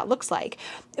for what that looks like.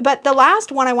 But the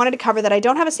last one I wanted to cover that I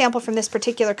don't have a sample from this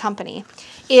particular company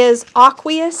is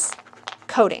aqueous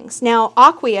coatings. Now,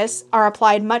 aqueous are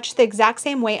applied much the exact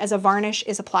same way as a varnish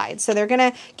is applied. So they're going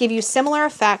to give you similar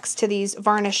effects to these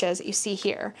varnishes that you see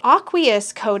here.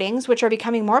 Aqueous coatings, which are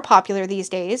becoming more popular these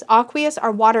days, aqueous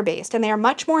are water-based and they are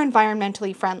much more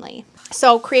environmentally friendly.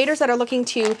 So creators that are looking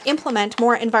to implement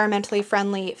more environmentally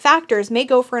friendly factors may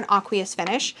go for an aqueous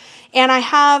finish. And I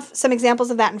have some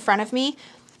examples of that in front of me.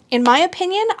 In my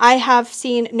opinion, I have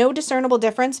seen no discernible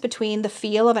difference between the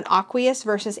feel of an aqueous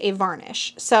versus a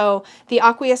varnish. So the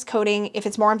aqueous coating, if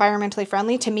it's more environmentally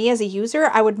friendly, to me as a user,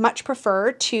 I would much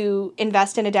prefer to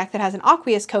invest in a deck that has an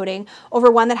aqueous coating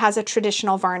over one that has a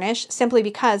traditional varnish, simply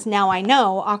because now I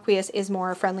know aqueous is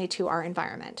more friendly to our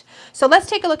environment. So let's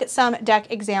take a look at some deck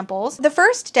examples. The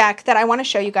first deck that I want to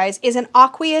show you guys is an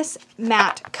aqueous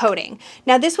matte coating.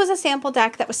 Now this was a sample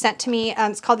deck that was sent to me.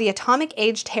 It's called the Atomic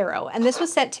Age Tarot, and this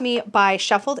was sent to me by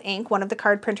Shuffled Ink, one of the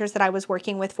card printers that I was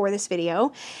working with for this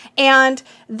video. And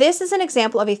this is an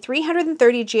example of a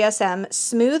 330 GSM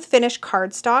smooth finish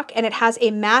cardstock, and it has a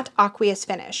matte aqueous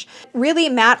finish. Really,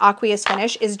 matte aqueous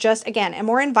finish is just, again, a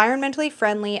more environmentally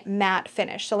friendly matte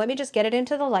finish. So let me just get it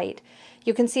into the light.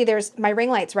 You can see there's my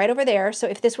ring light's right over there. So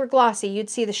if this were glossy,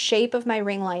 you'd see the shape of my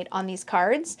ring light on these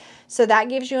cards. So that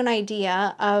gives you an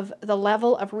idea of the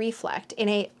level of reflect in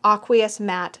a aqueous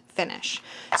matte finish.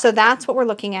 So that's what we're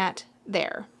looking at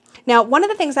there. Now, one of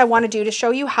the things I want to do to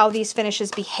show you how these finishes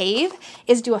behave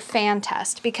is do a fan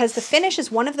test, because the finish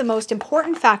is one of the most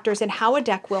important factors in how a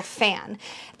deck will fan.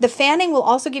 The fanning will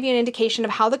also give you an indication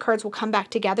of how the cards will come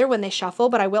back together when they shuffle,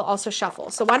 but I will also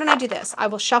shuffle. So why don't I do this? I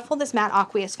will shuffle this matte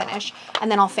aqueous finish, and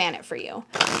then I'll fan it for you.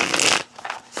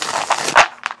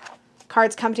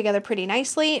 Cards come together pretty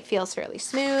nicely. It feels fairly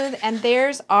smooth, and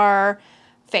there's our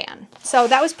fan. So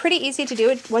that was pretty easy to do.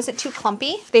 It wasn't too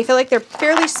clumpy. They feel like they're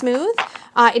fairly smooth.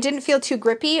 It didn't feel too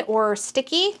grippy or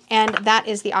sticky, and that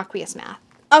is the aqueous matte.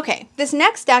 Okay, this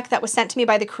next deck that was sent to me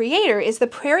by the creator is the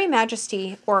Prairie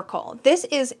Majesty Oracle. This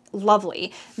is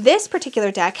lovely. This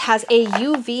particular deck has a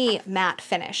UV matte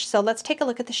finish. So let's take a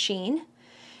look at the sheen.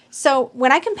 So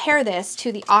when I compare this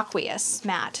to the aqueous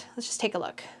matte, let's just take a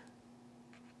look.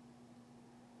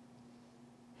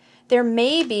 There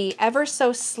may be ever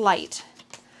so slight.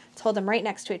 Let's hold them right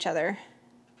next to each other.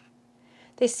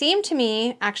 They seem to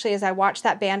me, actually, as I watch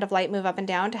that band of light move up and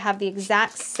down, to have the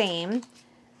exact same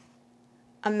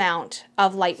amount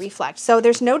of light reflect. So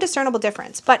there's no discernible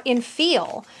difference. But in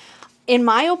feel, in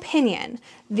my opinion,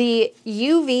 the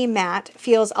UV matte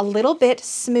feels a little bit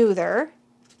smoother,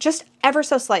 just ever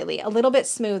so slightly, a little bit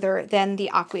smoother than the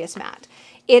aqueous matte.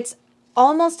 It's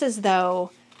almost as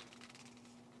though,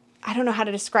 I don't know how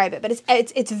to describe it, but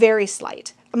it's very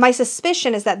slight. My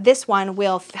suspicion is that this one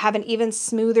will have an even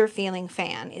smoother feeling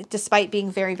fan, despite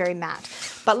being very, very matte.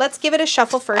 But let's give it a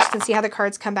shuffle first and see how the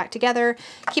cards come back together.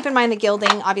 Keep in mind the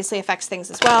gilding obviously affects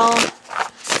things as well.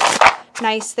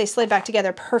 Nice, they slid back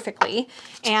together perfectly.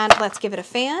 And let's give it a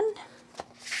fan.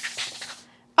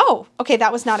 Oh, okay,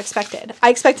 that was not expected.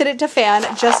 I expected it to fan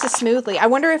just as smoothly. I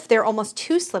wonder if they're almost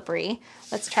too slippery.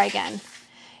 Let's try again.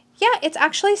 Yeah, it's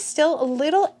actually still a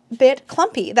little bit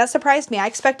clumpy. That surprised me. I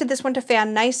expected this one to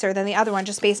fan nicer than the other one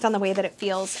just based on the way that it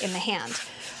feels in the hand.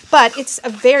 But it's a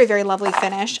very, very lovely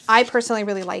finish. I personally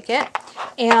really like it.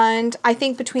 And I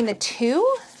think between the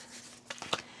two,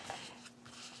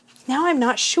 now I'm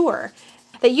not sure.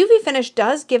 The UV finish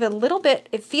does give a little bit,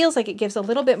 it feels like it gives a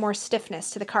little bit more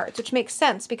stiffness to the cards, which makes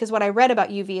sense because what I read about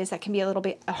UV is that can be a little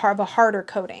bit of a harder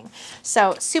coating.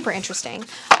 So super interesting.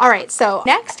 All right, so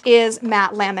next is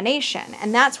matte lamination,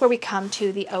 and that's where we come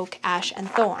to the oak, ash, and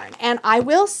thorn. And I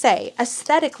will say,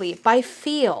 aesthetically, by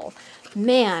feel,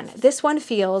 man, this one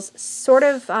feels sort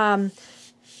of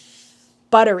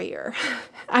butterier.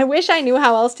 I wish I knew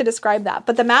how else to describe that,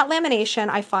 but the matte lamination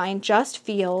I find just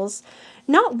feels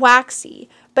not waxy,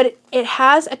 but it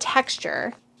has a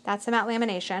texture. That's the matte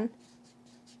lamination.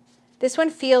 This one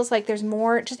feels like there's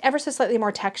more, just ever so slightly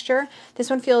more texture. This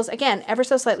one feels, again, ever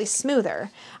so slightly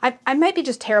smoother. I might be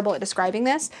just terrible at describing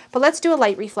this, but let's do a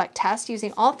light reflect test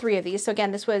using all three of these. So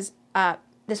again, this was a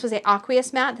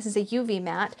aqueous matte, this is a UV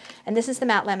matte, and this is the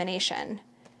matte lamination.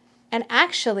 And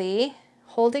actually,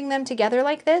 holding them together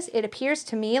like this, it appears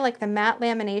to me like the matte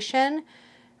lamination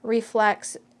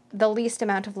reflects the least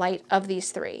amount of light of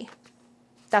these three.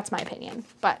 That's my opinion,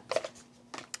 but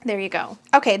there you go.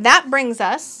 Okay, that brings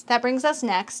us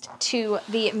next to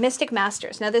the Mystic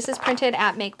Masters. Now this is printed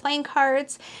at Make Playing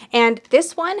Cards, and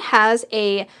this one has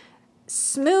a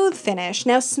smooth finish.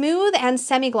 Now smooth and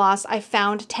semi-gloss I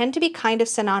found tend to be kind of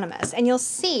synonymous, and you'll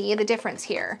see the difference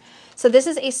here. So this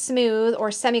is a smooth or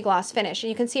semi-gloss finish, and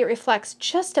you can see it reflects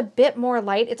just a bit more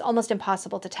light. It's almost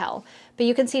impossible to tell, but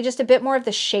you can see just a bit more of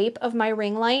the shape of my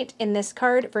ring light in this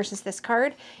card versus this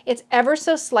card. It's ever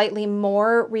so slightly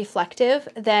more reflective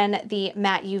than the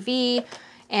matte UV,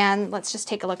 and let's just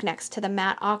take a look next to the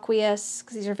matte aqueous,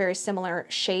 because these are very similar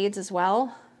shades as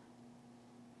well.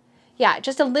 Yeah,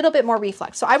 just a little bit more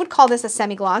reflex. So I would call this a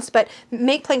semi-gloss, but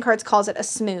Make Playing Cards calls it a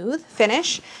smooth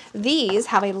finish. These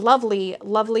have a lovely,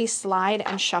 lovely slide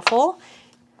and shuffle.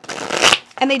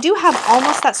 And they do have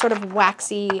almost that sort of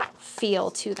waxy feel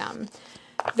to them.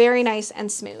 Very nice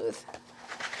and smooth.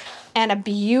 And a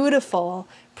beautiful,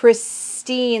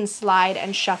 pristine slide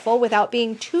and shuffle without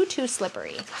being too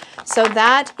slippery. So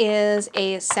that is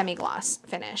a semi-gloss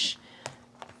finish.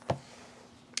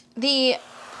 The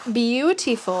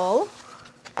beautiful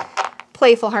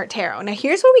Playful Heart Tarot. Now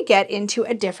here's where we get into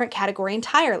a different category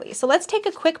entirely. So let's take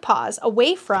a quick pause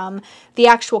away from the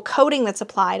actual coating that's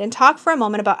applied and talk for a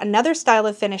moment about another style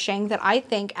of finishing that I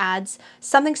think adds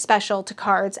something special to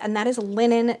cards, and that is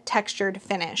linen textured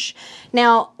finish.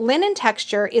 Now linen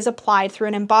texture is applied through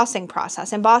an embossing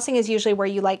process. Embossing is usually where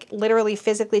you like literally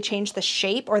physically change the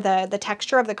shape or the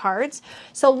texture of the cards.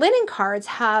 So linen cards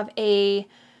have a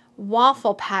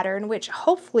waffle pattern, which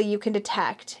hopefully you can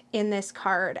detect in this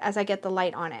card as I get the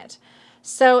light on it.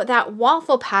 So that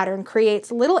waffle pattern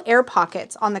creates little air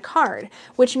pockets on the card,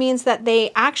 which means that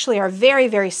they actually are very,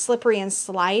 very slippery and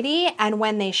slidey, and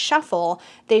when they shuffle,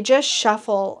 they just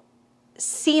shuffle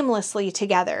seamlessly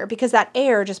together because that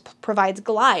air just provides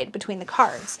glide between the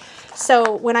cards.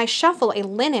 So when I shuffle a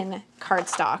linen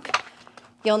cardstock,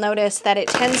 you'll notice that it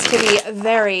tends to be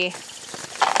very,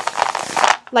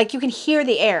 like you can hear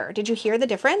the air. Did you hear the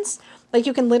difference? Like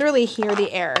you can literally hear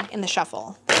the air in the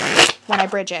shuffle when I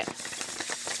bridge it.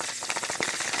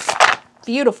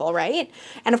 Beautiful, right?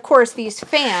 And of course these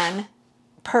fan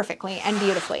perfectly and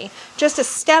beautifully. Just a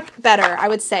step better, I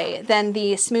would say, than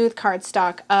the smooth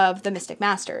cardstock of the Mystic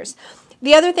Masters.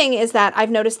 The other thing is that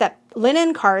I've noticed that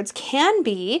linen cards can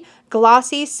be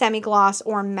glossy, semi-gloss,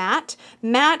 or matte.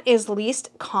 Matte is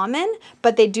least common,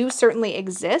 but they do certainly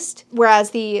exist, whereas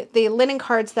the linen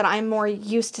cards that I'm more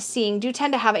used to seeing do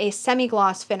tend to have a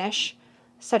semi-gloss finish,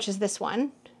 such as this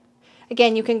one.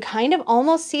 Again, you can kind of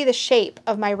almost see the shape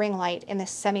of my ring light in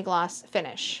this semi-gloss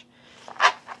finish.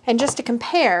 And just to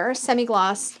compare,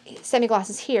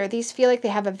 semi-glosses here, these feel like they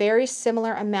have a very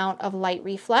similar amount of light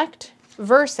reflect,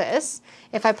 versus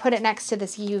if I put it next to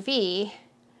this UV,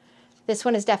 This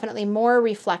one is definitely more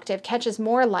reflective, catches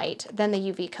more light than the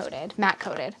UV coated, matte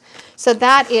coated. So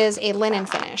that is a linen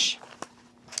finish.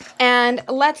 And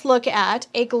let's look at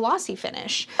a glossy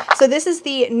finish. So this is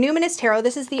the Numinous Tarot.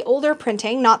 This is the older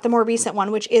printing, not the more recent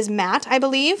one, which is matte, I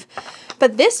believe.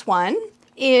 But this one,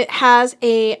 it has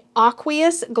a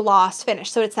aqueous gloss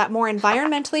finish. So it's that more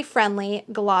environmentally friendly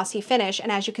glossy finish.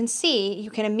 And as you can see, you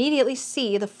can immediately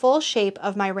see the full shape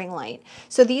of my ring light.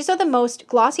 So these are the most,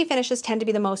 glossy finishes tend to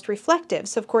be the most reflective.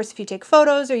 So of course, if you take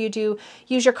photos or you do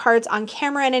use your cards on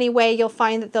camera in any way, you'll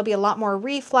find that there'll be a lot more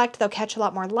reflect, they'll catch a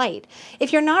lot more light.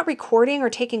 If you're not recording or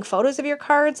taking photos of your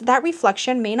cards, that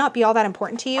reflection may not be all that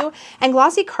important to you. And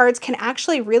glossy cards can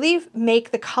actually really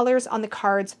make the colors on the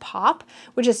cards pop,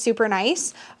 which is super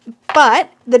nice.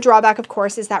 But the drawback, of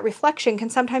course, is that reflection can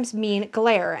sometimes mean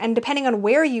glare. And depending on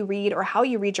where you read or how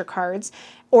you read your cards,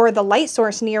 or the light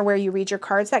source near where you read your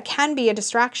cards, that can be a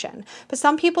distraction. But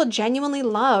some people genuinely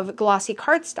love glossy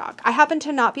cardstock. I happen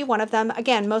to not be one of them,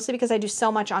 again, mostly because I do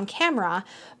so much on camera,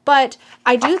 but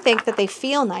I do think that they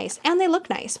feel nice and they look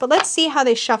nice. But let's see how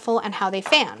they shuffle and how they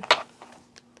fan.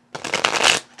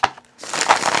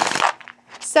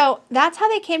 So that's how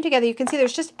they came together. You can see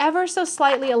there's just ever so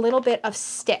slightly a little bit of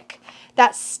stick.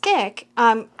 That stick,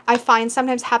 I find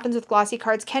sometimes happens with glossy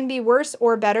cards, can be worse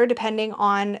or better depending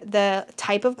on the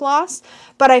type of gloss.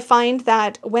 But I find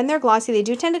that when they're glossy, they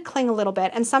do tend to cling a little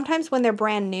bit. And sometimes when they're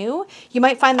brand new, you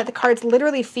might find that the cards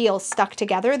literally feel stuck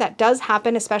together. That does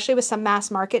happen, especially with some mass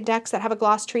market decks that have a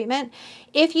gloss treatment.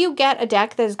 If you get a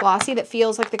deck that is glossy that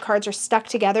feels like the cards are stuck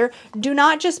together, do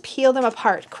not just peel them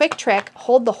apart. Quick trick,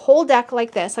 hold the whole deck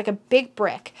like this, like a big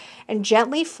brick, and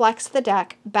gently flex the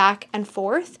deck back and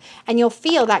forth, and you'll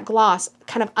feel that gloss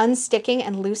kind of unsticking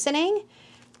and loosening.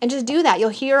 And just do that. You'll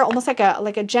hear almost like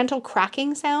a gentle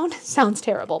cracking sound. Sounds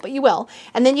terrible, but you will.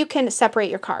 And then you can separate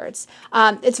your cards.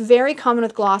 It's very common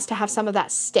with gloss to have some of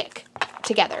that stick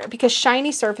together because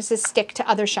shiny surfaces stick to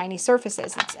other shiny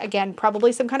surfaces. It's, again,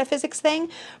 probably some kind of physics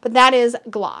thing, but that is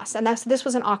gloss. And this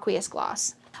was an aqueous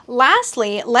gloss.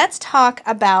 Lastly, let's talk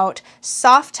about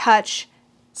soft touch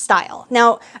style.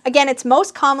 Now, again, it's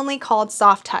most commonly called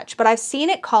soft touch, but I've seen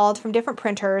it called from different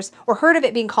printers or heard of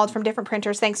it being called from different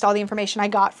printers thanks to all the information I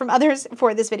got from others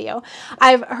for this video.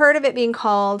 I've heard of it being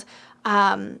called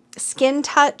skin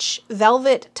touch,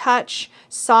 velvet touch,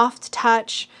 soft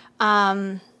touch.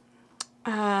 There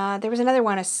was another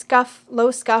one, a scuff,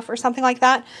 low scuff or something like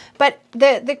that. But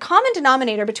the common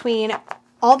denominator between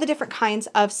all the different kinds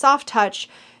of soft touch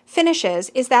finishes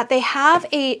is that they have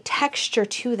a texture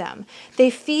to them. They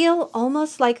feel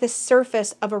almost like the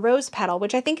surface of a rose petal,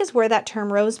 which I think is where that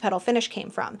term rose petal finish came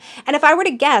from. And if I were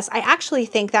to guess, I actually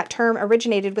think that term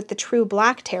originated with the True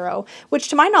Black Tarot, which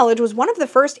to my knowledge was one of the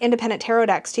first independent tarot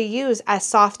decks to use a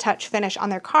soft touch finish on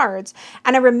their cards.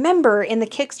 And I remember in the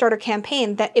Kickstarter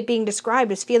campaign that it being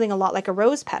described as feeling a lot like a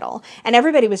rose petal, and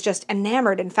everybody was just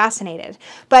enamored and fascinated.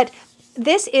 But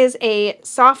this is a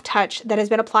soft touch that has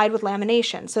been applied with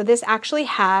lamination. So this actually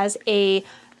has a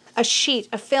sheet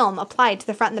of film applied to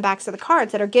the front and the backs of the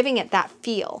cards that are giving it that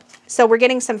feel. So we're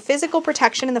getting some physical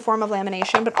protection in the form of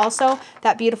lamination, but also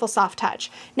that beautiful soft touch.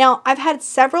 Now, I've had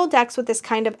several decks with this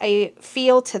kind of a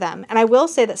feel to them, and I will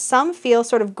say that some feel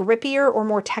sort of grippier or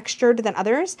more textured than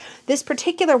others. This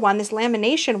particular one, this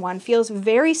lamination one, feels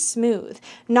very smooth,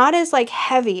 not as like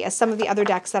heavy as some of the other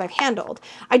decks that I've handled.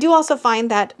 I do also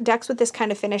find that decks with this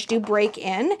kind of finish do break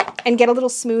in and get a little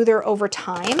smoother over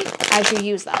time as you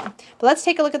use them. But let's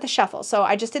take a look at the shuffle. So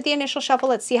I just did the initial shuffle.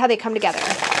 Let's see how they come together.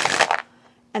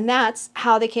 And that's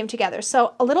how they came together.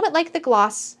 So a little bit like the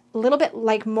gloss, a little bit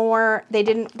like more,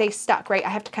 they stuck, right? I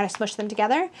have to kind of smush them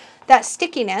together. That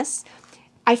stickiness,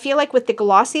 I feel like with the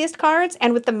glossiest cards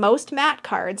and with the most matte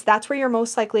cards, that's where you're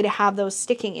most likely to have those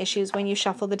sticking issues when you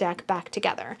shuffle the deck back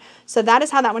together. So that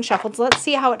is how that one shuffled. So let's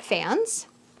see how it fans.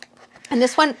 And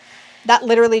this one, that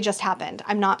literally just happened.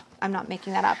 I'm not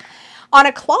making that up. On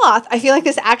a cloth, I feel like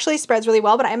this actually spreads really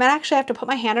well, but I might actually have to put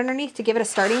my hand underneath to give it a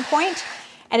starting point,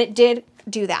 and it did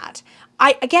do that.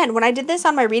 Again, when I did this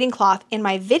on my reading cloth in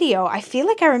my video, I feel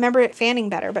like I remember it fanning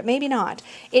better, but maybe not.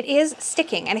 It is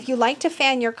sticking, and if you like to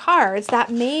fan your cards, that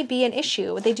may be an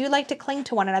issue. They do like to cling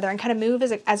to one another and kind of move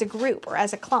as a group or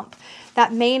as a clump.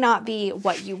 That may not be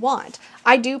what you want.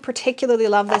 I do particularly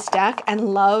love this deck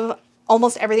and love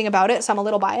almost everything about it, so I'm a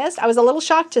little biased. I was a little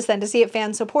shocked just then to see it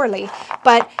fan so poorly,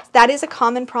 but that is a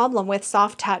common problem with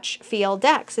soft touch feel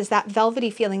decks, is that velvety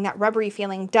feeling, that rubbery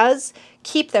feeling does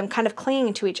keep them kind of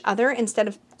clinging to each other instead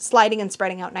of sliding and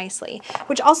spreading out nicely,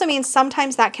 which also means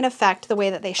sometimes that can affect the way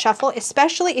that they shuffle,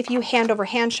 especially if you hand over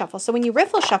hand shuffle. So when you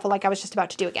riffle shuffle, like I was just about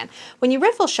to do again, when you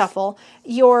riffle shuffle,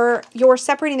 you're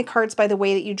separating the cards by the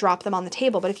way that you drop them on the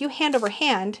table. But if you hand over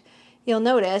hand, you'll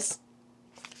notice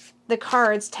the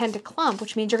cards tend to clump,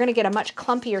 which means you're going to get a much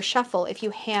clumpier shuffle if you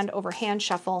hand over hand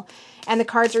shuffle. And the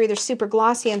cards are either super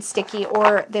glossy and sticky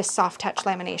or this soft touch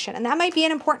lamination. And that might be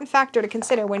an important factor to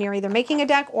consider when you're either making a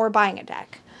deck or buying a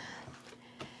deck.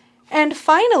 And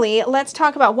finally, let's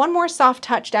talk about one more soft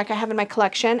touch deck I have in my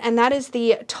collection, and that is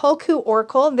the Tulku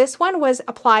Oracle. This one was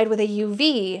applied with a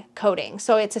UV coating.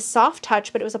 So it's a soft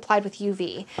touch, but it was applied with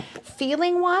UV.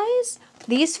 Feeling wise,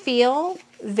 these feel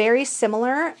very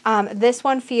similar. This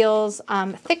one feels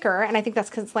thicker, and I think that's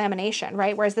because it's lamination,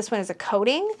 right? Whereas this one is a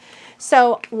coating.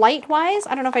 So light-wise,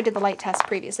 I don't know if I did the light test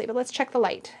previously, but let's check the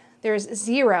light. There's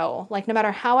zero, like no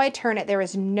matter how I turn it, there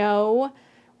is no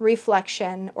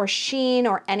reflection or sheen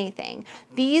or anything.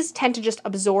 These tend to just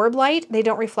absorb light. They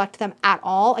don't reflect them at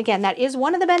all. Again, that is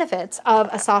one of the benefits of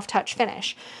a soft touch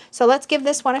finish. So let's give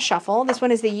this one a shuffle. This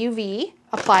one is the UV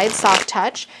applied soft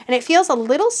touch, and it feels a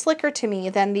little slicker to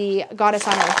me than the Goddess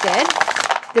on Earth did.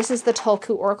 This is the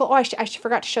Tulku Oracle. Oh, I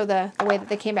forgot to show the way that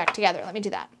they came back together. Let me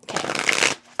do that.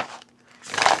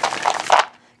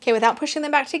 Okay, without pushing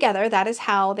them back together, that is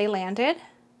how they landed.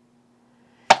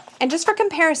 And just for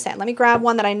comparison, let me grab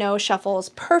one that I know shuffles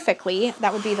perfectly.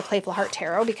 That would be the Playful Heart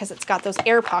Tarot, because it's got those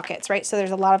air pockets, right? So there's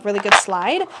a lot of really good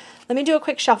slide. Let me do a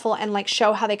quick shuffle and like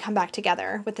show how they come back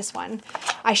together with this one.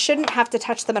 I shouldn't have to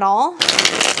touch them at all.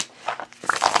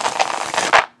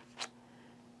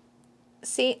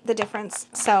 See the difference?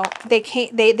 So they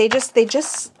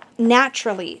just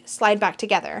naturally slide back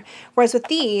together. Whereas with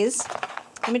these,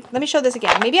 let me show this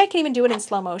again. Maybe I can even do it in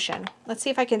slow motion. Let's see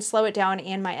if I can slow it down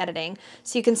in my editing.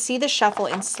 So you can see the shuffle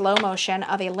in slow motion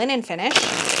of a linen finish.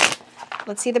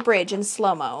 Let's see the bridge in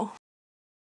slow-mo.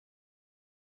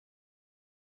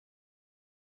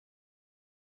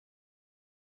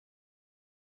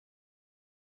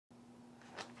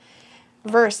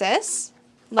 Versus,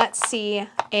 let's see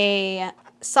a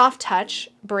soft touch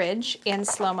bridge in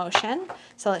slow motion.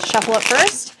 So let's shuffle it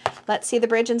first. Let's see the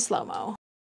bridge in slow-mo.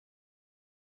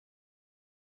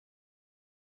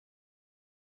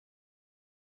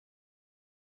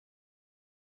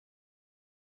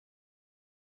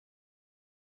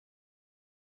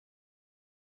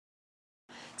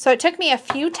 So it took me a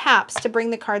few taps to bring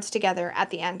the cards together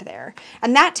at the end there.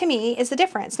 And that to me is the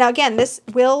difference. Now again, this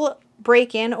will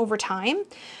break in over time,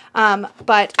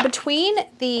 but between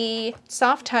the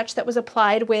soft touch that was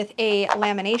applied with a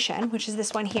lamination, which is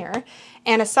this one here,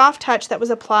 and a soft touch that was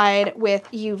applied with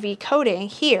UV coating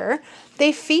here,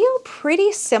 they feel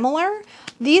pretty similar.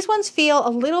 These ones feel a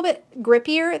little bit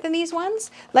grippier than these ones.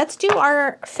 Let's do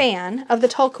our fan of the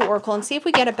Tulku Oracle and see if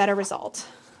we get a better result.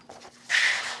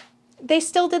 They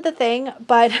still did the thing,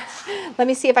 but let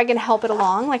me see if I can help it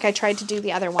along like I tried to do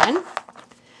the other one.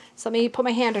 So let me put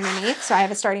my hand underneath so I have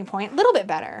a starting point. A little bit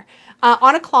better.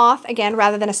 On a cloth, again,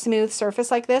 rather than a smooth surface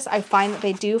like this, I find that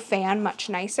they do fan much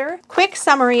nicer. Quick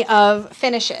summary of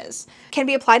finishes. Can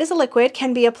be applied as a liquid,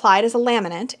 can be applied as a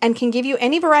laminate, and can give you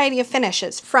any variety of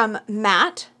finishes from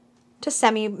matte to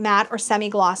semi-matte or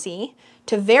semi-glossy,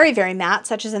 to very, very matte,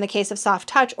 such as in the case of soft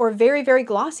touch, or very, very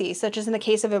glossy, such as in the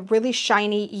case of a really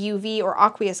shiny UV or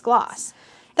aqueous gloss.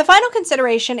 The final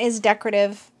consideration is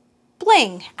decorative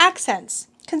bling, accents,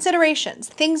 considerations,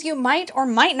 things you might or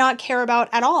might not care about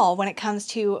at all when it comes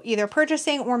to either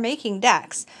purchasing or making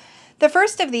decks. The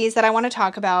first of these that I want to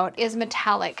talk about is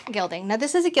metallic gilding. Now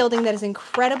this is a gilding that is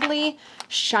incredibly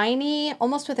shiny,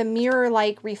 almost with a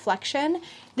mirror-like reflection.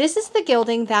 This is the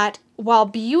gilding that, while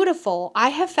beautiful, I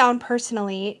have found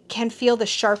personally can feel the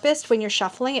sharpest when you're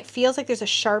shuffling. It feels like there's a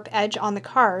sharp edge on the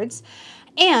cards.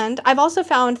 And I've also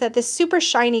found that this super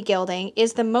shiny gilding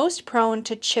is the most prone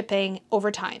to chipping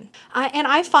over time. And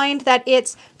I find that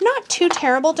it's not too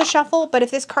terrible to shuffle, but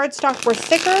if this cardstock were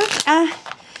thicker,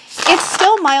 it's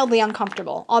still mildly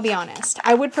uncomfortable, I'll be honest.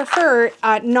 I would prefer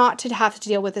not to have to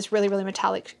deal with this really, really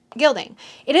metallic gilding.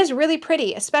 It is really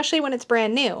pretty, especially when it's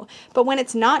brand new. But when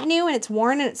it's not new and it's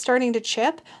worn and it's starting to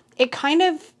chip, it kind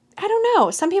of, I don't know.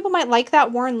 Some people might like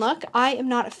that worn look. I am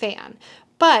not a fan.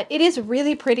 But it is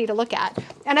really pretty to look at.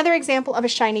 Another example of a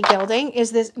shiny gilding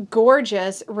is this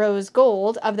gorgeous rose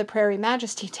gold of the Prairie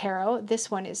Majesty Tarot.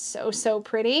 This one is so, so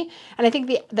pretty. And I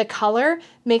think the color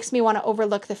makes me want to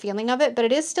overlook the feeling of it, but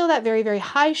it is still that very, very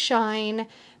high shine,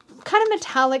 kind of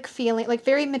metallic feeling, like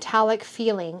very metallic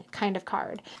feeling kind of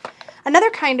card.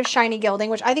 Another kind of shiny gilding,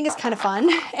 which I think is kind of fun,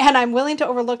 and I'm willing to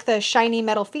overlook the shiny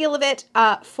metal feel of it,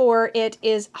 for it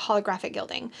is holographic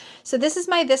gilding. So this is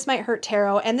my This Might Hurt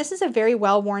Tarot, and this is a very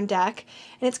well-worn deck,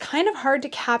 and it's kind of hard to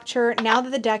capture. Now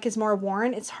that the deck is more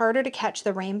worn, it's harder to catch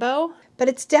the rainbow, but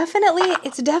it's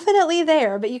definitely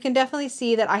there, but you can definitely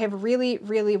see that I have really,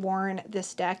 really worn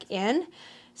this deck in.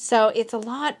 So it's a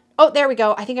lot. Oh, there we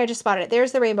go. I think I just spotted it.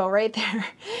 There's the rainbow right there.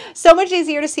 So much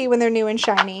easier to see when they're new and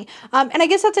shiny. And I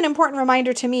guess that's an important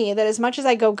reminder to me that as much as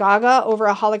I go gaga over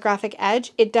a holographic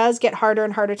edge, it does get harder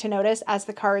and harder to notice as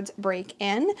the cards break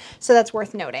in. So that's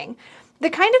worth noting. The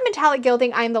kind of metallic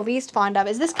gilding I'm the least fond of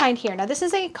is this kind here. Now this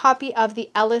is a copy of the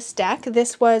Ellis deck.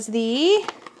 This was the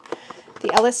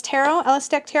Ellis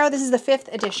deck tarot. This is the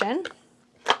 5th edition.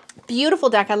 Beautiful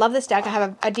deck. I love this deck. I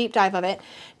have a deep dive of it.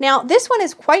 Now, this one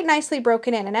is quite nicely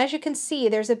broken in, and as you can see,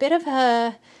 there's a bit of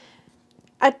a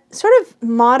sort of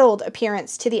mottled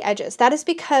appearance to the edges. That is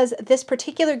because this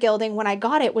particular gilding, when I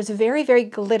got it, was very, very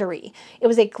glittery. It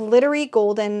was a glittery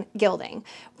golden gilding,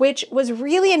 which was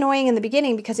really annoying in the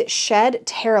beginning because it shed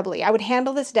terribly. I would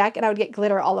handle this deck and I would get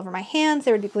glitter all over my hands.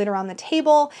 There would be glitter on the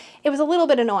table. It was a little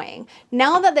bit annoying.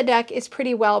 Now that the deck is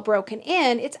pretty well broken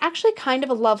in, it's actually kind of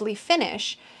a lovely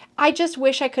finish. I just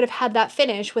wish I could have had that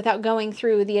finish without going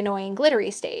through the annoying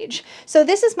glittery stage. So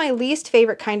this is my least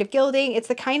favorite kind of gilding. It's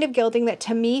the kind of gilding that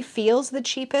to me feels the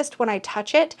cheapest when I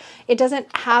touch it. It doesn't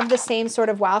have the same sort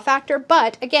of wow factor,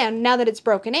 but again, now that it's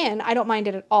broken in, I don't mind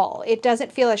it at all. It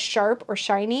doesn't feel as sharp or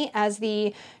shiny as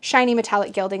the shiny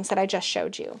metallic gildings that I just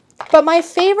showed you. But my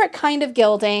favorite kind of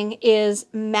gilding is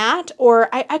matte, or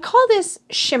I call this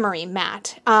shimmery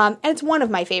matte. And it's one of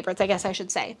my favorites, I guess I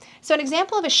should say. So an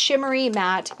example of a shimmery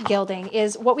matte gilding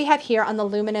is what we have here on the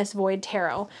Luminous Void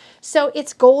Tarot. So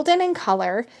it's golden in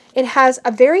color. It has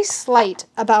a very slight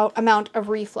amount of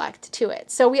reflect to it.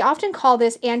 So we often call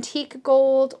this antique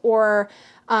gold, or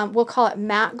we'll call it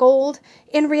matte gold.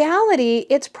 In reality,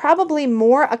 it's probably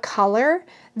more a color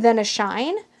than a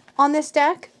shine on this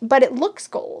deck, but it looks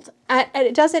gold and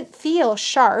it doesn't feel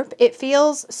sharp. It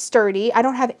feels sturdy. I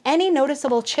don't have any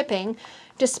noticeable chipping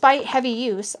despite heavy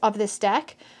use of this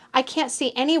deck. I can't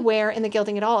see any wear in the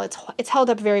gilding at all. It's held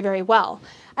up very, very well.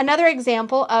 Another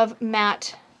example of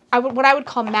matte, what I would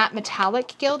call matte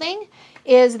metallic gilding,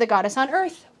 is the Goddess on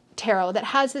Earth tarot that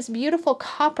has this beautiful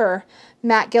copper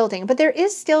matte gilding, but there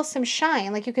is still some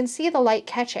shine. Like you can see the light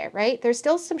catch it, right? There's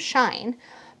still some shine,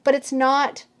 but it's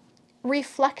not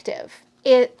reflective.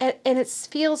 It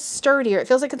feels sturdier. It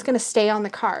feels like it's going to stay on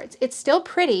the cards. It's still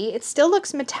pretty. It still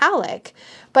looks metallic,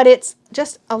 but it's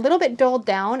just a little bit dulled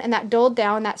down, and that dulled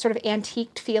down, that sort of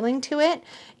antiqued feeling to it,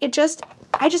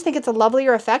 I just think it's a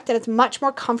lovelier effect, and it's much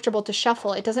more comfortable to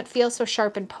shuffle. It doesn't feel so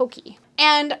sharp and pokey.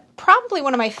 And probably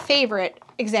one of my favorite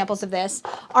examples of this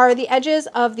are the edges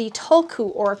of the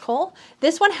Tulku Oracle.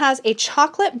 This one has a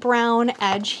chocolate brown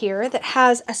edge here that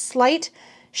has a slight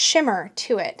shimmer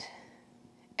to it.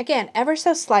 Again, ever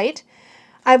so slight.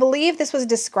 I believe this was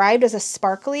described as a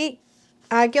sparkly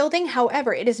gilding.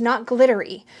 However, it is not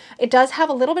glittery. It does have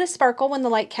a little bit of sparkle when the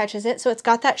light catches it, so it's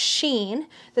got that sheen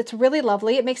that's really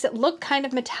lovely. It makes it look kind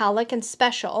of metallic and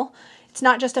special. It's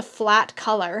not just a flat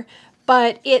color,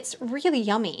 but it's really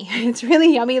yummy. It's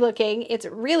really yummy looking. It's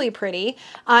really pretty.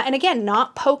 And again,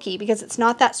 not pokey, because it's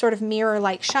not that sort of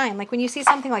mirror-like shine. Like when you see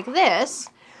something like this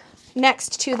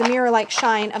next to the mirror-like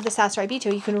shine of the Sasarai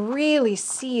Bito, you can really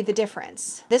see the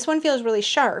difference. This one feels really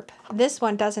sharp. This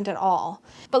one doesn't at all.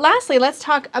 But lastly, let's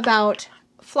talk about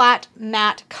flat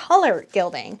matte color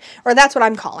gilding, or that's what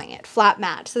I'm calling it, flat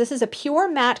matte. So this is a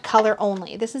pure matte color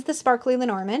only. This is the Sparkly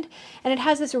Lenormand, and it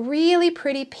has this really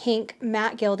pretty pink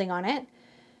matte gilding on it.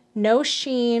 No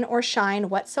sheen or shine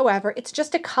whatsoever. It's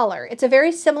just a color. It's a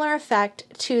very similar effect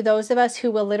to those of us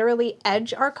who will literally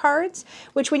edge our cards,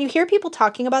 which when you hear people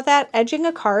talking about that, edging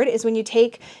a card is when you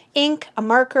take ink, a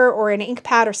marker, or an ink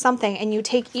pad or something, and you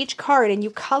take each card and you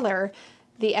color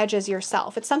the edges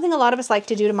yourself. It's something a lot of us like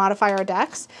to do to modify our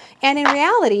decks, and in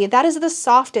reality, that is the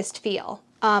softest feel.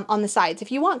 On the sides.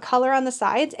 If you want color on the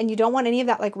sides and you don't want any of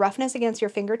that like roughness against your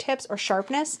fingertips or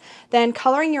sharpness, then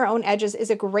coloring your own edges is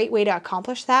a great way to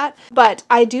accomplish that. But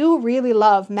I do really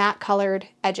love matte colored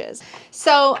edges.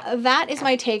 So that is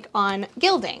my take on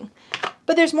gilding.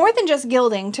 But there's more than just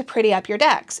gilding to pretty up your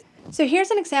decks. So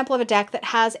here's an example of a deck that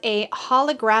has a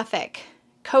holographic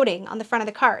coating on the front of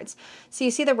the cards. So you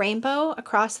see the rainbow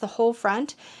across the whole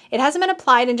front. It hasn't been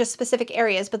applied in just specific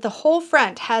areas, but the whole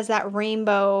front has that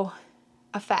rainbow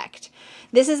effect.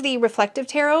 This is the Reflective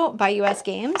Tarot by US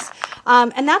Games,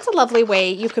 and that's a lovely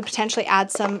way you could potentially add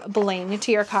some bling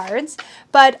to your cards.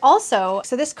 But also,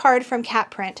 so this card from Cat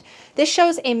Print, this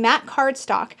shows a matte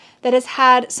cardstock that has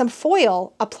had some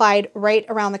foil applied right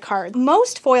around the card.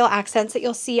 Most foil accents that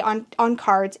you'll see on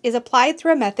cards is applied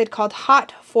through a method called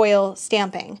hot foil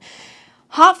stamping.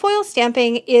 Hot foil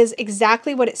stamping is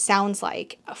exactly what it sounds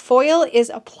like. Foil is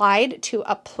applied to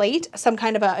a plate, some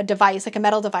kind of a device, like a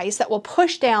metal device, that will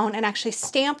push down and actually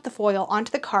stamp the foil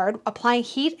onto the card, applying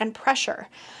heat and pressure.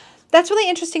 That's really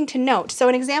interesting to note. So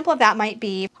an example of that might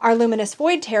be our Luminous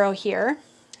Void Tarot here.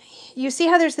 You see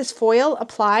how there's this foil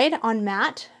applied on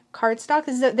matte cardstock?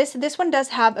 This one does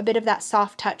have a bit of that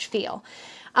soft touch feel.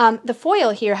 The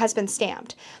foil here has been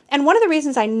stamped. And one of the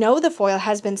reasons I know the foil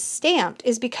has been stamped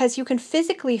is because you can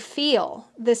physically feel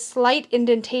the slight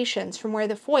indentations from where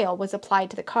the foil was applied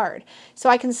to the card. So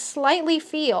I can slightly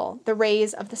feel the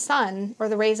rays of the sun or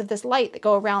the rays of this light that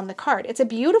go around the card. It's a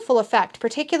beautiful effect,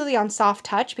 particularly on soft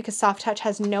touch, because soft touch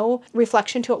has no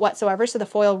reflection to it whatsoever, so the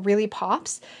foil really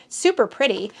pops. Super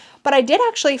pretty. But I did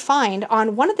actually find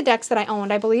on one of the decks that I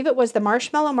owned, I believe it was the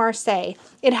Marshmallow Marseille,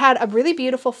 it had a really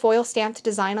beautiful foil stamped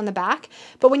design on the back,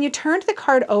 but when you turned the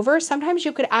card over, sometimes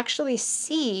you could actually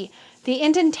see the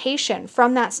indentation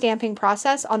from that stamping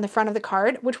process on the front of the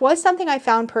card, which was something I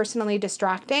found personally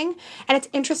distracting, and it's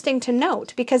interesting to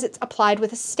note because it's applied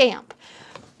with a stamp.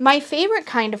 My favorite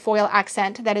kind of foil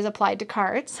accent that is applied to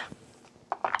cards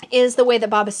is the way that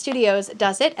Papez Studios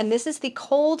does it, and this is the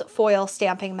cold foil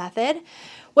stamping method.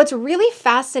 What's really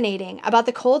fascinating about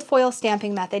the cold foil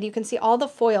stamping method, you can see all the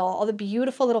foil, all the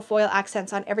beautiful little foil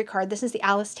accents on every card. This is the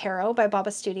Alice Tarot by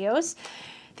Papez Studios.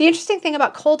 The interesting thing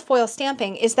about cold foil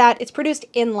stamping is that it's produced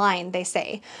in line, they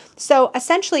say. So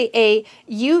essentially a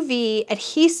UV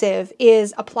adhesive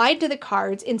is applied to the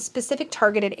cards in specific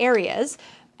targeted areas,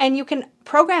 and you can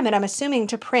program it, I'm assuming,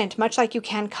 to print much like you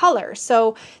can color.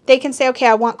 So they can say, okay,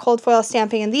 I want cold foil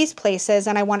stamping in these places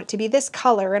and I want it to be this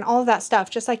color and all of that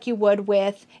stuff, just like you would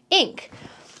with ink.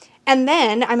 And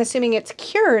then I'm assuming it's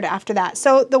cured after that.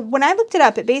 So when I looked it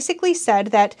up, it basically said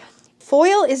that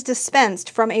foil is dispensed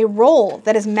from a roll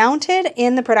that is mounted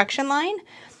in the production line,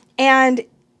 and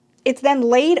it's then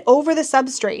laid over the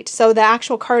substrate, so the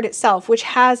actual card itself, which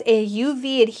has a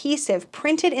UV adhesive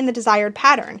printed in the desired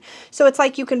pattern. So it's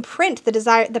like you can print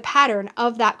the pattern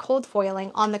of that cold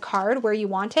foiling on the card where you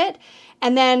want it,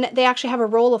 and then they actually have a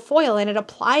roll of foil and it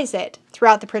applies it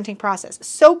throughout the printing process.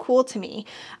 So cool to me.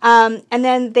 And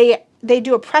then they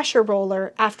do a pressure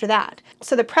roller after that.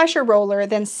 So the pressure roller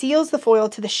then seals the foil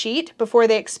to the sheet before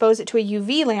they expose it to a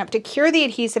UV lamp to cure the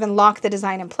adhesive and lock the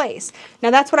design in place. Now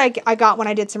that's what I got when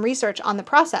I did some research on the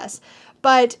process.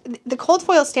 But the cold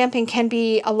foil stamping can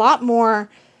be a lot more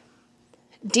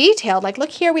detailed. Like look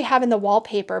here, we have in the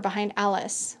wallpaper behind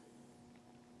Alice.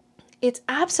 It's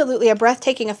absolutely a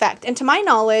breathtaking effect. And to my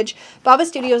knowledge, Papez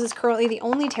Studios is currently the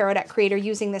only tarot deck creator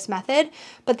using this method,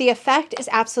 but the effect is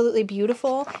absolutely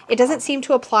beautiful. It doesn't seem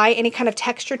to apply any kind of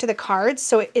texture to the cards,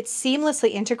 so it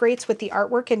seamlessly integrates with the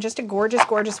artwork in just a gorgeous,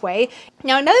 gorgeous way.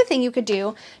 Now, another thing you could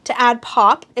do to add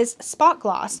pop is spot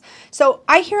gloss. So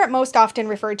I hear it most often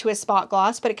referred to as spot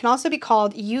gloss, but it can also be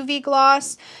called UV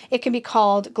gloss. It can be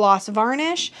called gloss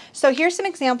varnish. So here's some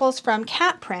examples from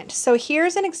Cat Print. So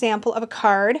here's an example of a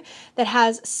card that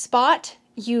has spot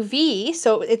UV,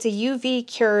 so it's a UV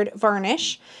cured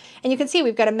varnish. And you can see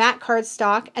we've got a matte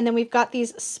cardstock, and then we've got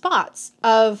these spots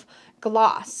of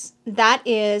gloss. That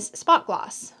is spot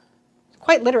gloss,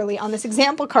 quite literally on this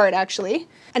example card actually.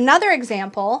 Another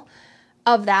example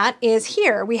of that is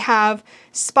here. We have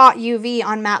spot UV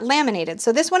on matte laminated.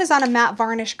 So this one is on a matte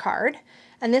varnish card,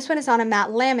 and this one is on a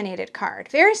matte laminated card.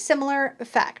 Very similar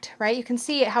effect, right? You can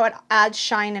see how it adds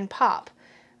shine and pop.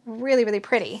 Really, really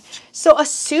pretty. So a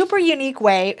super unique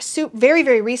way, very,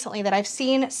 very recently that I've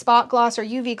seen spot gloss or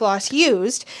UV gloss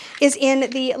used is in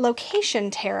the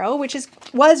Location Tarot, which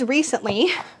was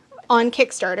recently on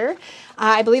Kickstarter.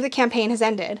 I believe the campaign has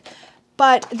ended.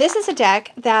 But this is a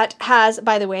deck that has,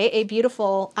 by the way, a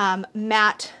beautiful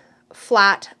matte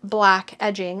flat black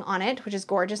edging on it, which is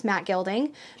gorgeous, matte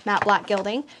gilding, matte black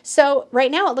gilding. So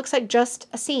right now it looks like just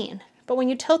a scene, but when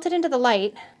you tilt it into the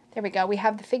light, there we go, we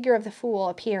have the figure of the Fool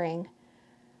appearing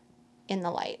in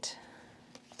the light.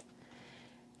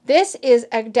 This is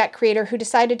a deck creator who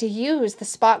decided to use the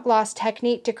spot gloss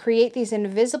technique to create these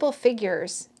invisible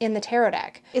figures in the tarot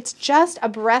deck. It's just a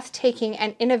breathtaking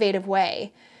and innovative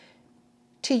way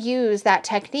to use that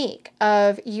technique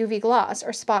of UV gloss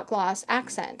or spot gloss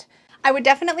accent. I would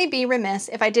definitely be remiss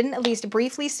if I didn't at least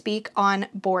briefly speak on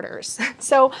borders.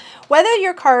 So whether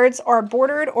your cards are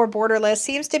bordered or borderless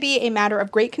seems to be a matter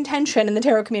of great contention in the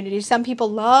tarot community. Some people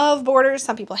love borders,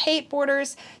 some people hate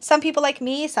borders, some people like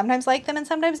me sometimes like them and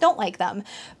sometimes don't like them.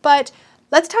 But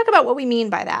let's talk about what we mean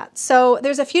by that. So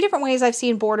there's a few different ways I've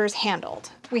seen borders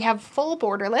handled. We have full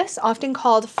borderless, often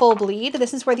called full bleed.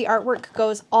 This is where the artwork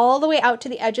goes all the way out to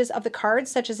the edges of the cards,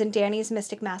 such as in Danny's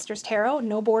Mystic Masters Tarot,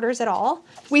 no borders at all.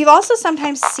 We've also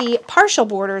sometimes see partial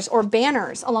borders or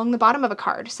banners along the bottom of a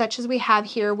card, such as we have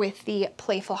here with the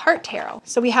Playful Heart Tarot.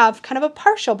 So we have kind of a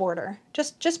partial border,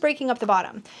 just breaking up the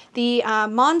bottom. The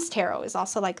Mons Tarot is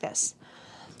also like this.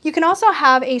 You can also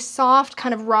have a soft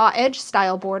kind of raw edge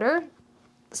style border,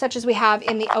 such as we have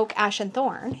in the Oak, Ash, and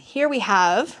Thorn. Here we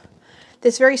have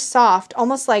this very soft,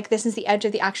 almost like this is the edge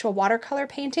of the actual watercolor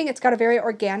painting. It's got a very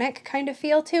organic kind of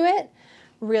feel to it.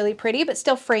 Really pretty, but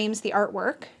still frames the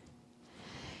artwork.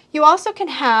 You also can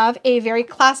have a very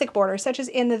classic border, such as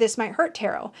in the This Might Hurt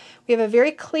Tarot. We have a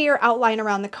very clear outline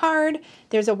around the card.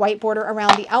 There's a white border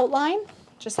around the outline,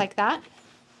 just like that.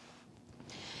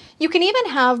 You can even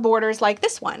have borders like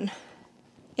this one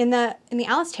in the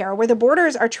Alice Tarot, where the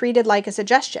borders are treated like a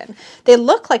suggestion. They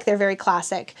look like they're very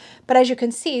classic, but as you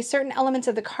can see, certain elements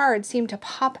of the card seem to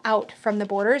pop out from the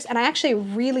borders, and I actually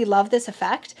really love this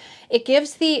effect. It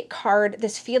gives the card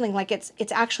this feeling like it's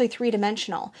actually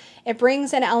three-dimensional. It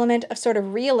brings an element of sort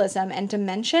of realism and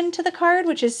dimension to the card,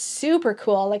 which is super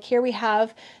cool. Like here we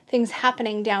have things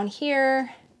happening down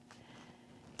here.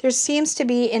 There seems to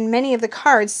be, in many of the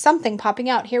cards, something popping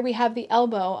out. Here we have the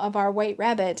elbow of our white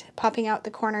rabbit popping out the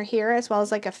corner here, as well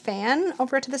as like a fan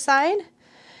over to the side.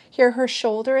 Here her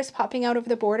shoulder is popping out over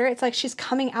the border. It's like she's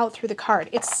coming out through the card.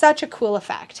 It's such a cool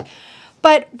effect.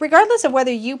 But regardless of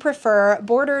whether you prefer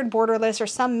bordered, borderless, or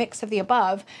some mix of the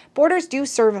above, borders do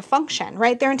serve a function,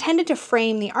 right? They're intended to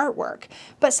frame the artwork.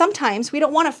 But sometimes we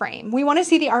don't want to frame. We want to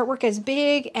see the artwork as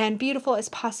big and beautiful as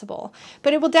possible.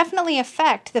 But it will definitely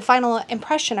affect the final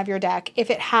impression of your deck if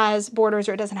it has borders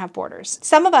or it doesn't have borders.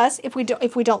 Some of us, if we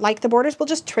don't like the borders, we'll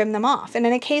just trim them off. And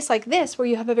in a case like this, where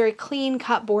you have a very clean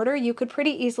cut border, you could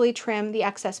pretty easily trim the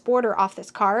excess border off this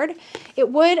card. It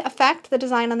would affect the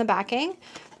design on the backing,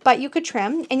 but you could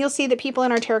trim, and you'll see that people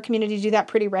in our tarot community do that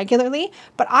pretty regularly.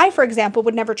 But I, for example,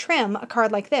 would never trim a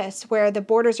card like this where the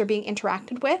borders are being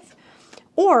interacted with,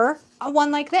 or a one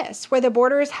like this where the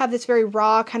borders have this very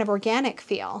raw kind of organic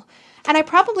feel. And I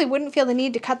probably wouldn't feel the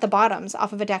need to cut the bottoms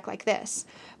off of a deck like this.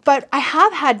 But I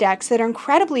have had decks that are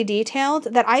incredibly detailed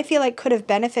that I feel like could have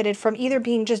benefited from either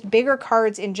being just bigger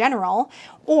cards in general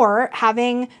or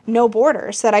having no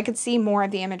borders so that I could see more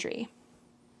of the imagery.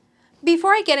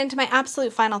 Before I get into my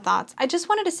absolute final thoughts, I just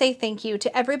wanted to say thank you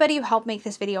to everybody who helped make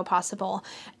this video possible.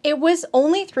 It was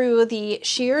only through the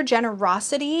sheer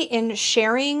generosity in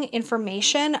sharing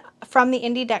information from the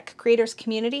indie deck creators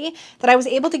community that I was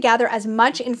able to gather as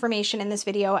much information in this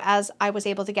video as I was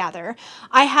able to gather.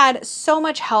 I had so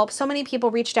much help. So many people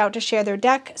reached out to share their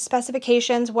deck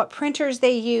specifications, what printers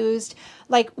they used,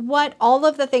 like what all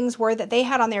of the things were that they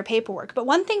had on their paperwork. But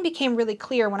one thing became really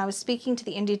clear when I was speaking to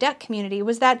the indie deck community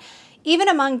was that even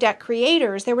among deck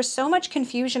creators, there was so much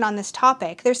confusion on this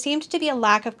topic. There seemed to be a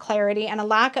lack of clarity and a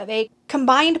lack of a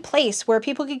combined place where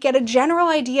people could get a general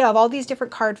idea of all these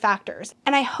different card factors.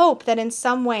 And I hope that in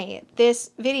some way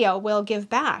this video will give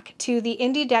back to the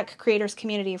indie deck creators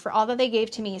community for all that they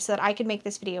gave to me so that I could make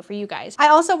this video for you guys. I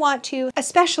also want to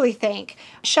especially thank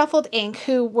Shuffled Ink,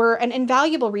 who were an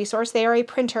invaluable resource. They are a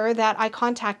printer that I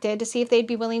contacted to see if they'd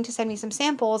be willing to send me some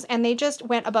samples, and they just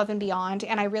went above and beyond,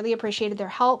 and I really appreciated their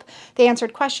help. They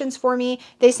answered questions for me.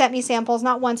 They sent me samples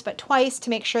not once but twice to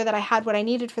make sure that I had what I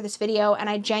needed for this video, and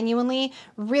I genuinely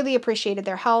really appreciated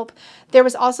their help. There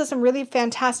was also some really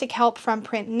fantastic help from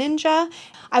Print Ninja.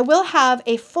 I will have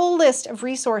a full list of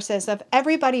resources of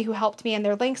everybody who helped me and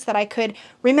their links that I could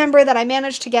remember that I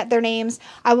managed to get their names.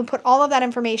 I will put all of that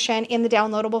information in the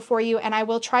downloadable for you, and I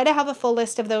will try to have a full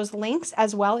list of those links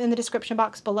as well in the description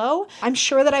box below. I'm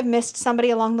sure that I've missed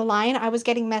somebody along the line. I was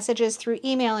getting messages through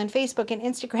email and Facebook and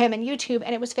Instagram and YouTube,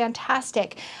 and it was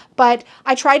fantastic. But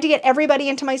I tried to get everybody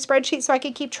into my spreadsheet so I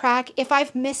could keep track. If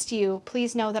I've missed you,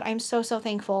 please know that I'm so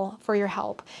thankful for your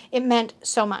help. It meant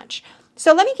so much.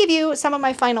 So let me give you some of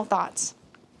my final thoughts.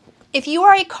 If you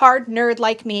are a card nerd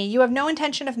like me, you have no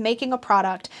intention of making a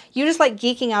product, you just like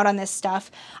geeking out on this stuff,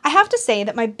 I have to say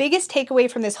that my biggest takeaway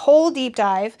from this whole deep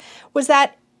dive was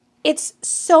that it's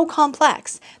so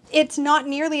complex. it's not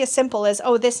nearly as simple as,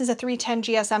 oh, this is a 310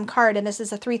 GSM card and this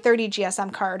is a 330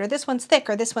 GSM card, or this one's thick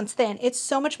or this one's thin. It's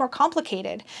so much more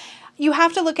complicated. You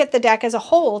have to look at the deck as a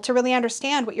whole to really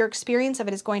understand what your experience of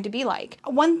it is going to be like.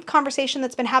 One conversation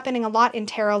that's been happening a lot in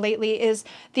tarot lately is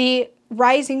the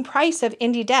rising price of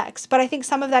indie decks, but I think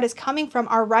some of that is coming from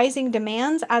our rising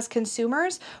demands as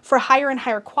consumers for higher and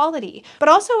higher quality. But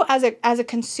also as a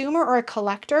consumer or a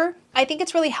collector, I think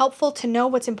it's really helpful to know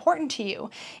what's important to you.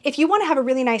 If you want to have a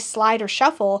really nice slide or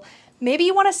shuffle, maybe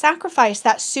you want to sacrifice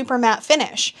that super matte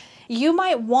finish. You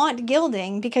might want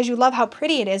gilding because you love how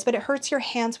pretty it is, but it hurts your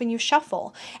hands when you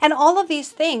shuffle. And all of these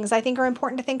things I think are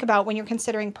important to think about when you're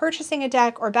considering purchasing a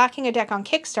deck or backing a deck on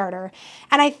Kickstarter.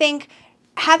 And I think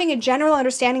having a general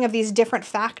understanding of these different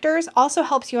factors also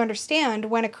helps you understand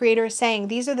when a creator is saying,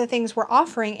 these are the things we're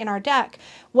offering in our deck,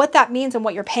 what that means and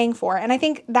what you're paying for. And I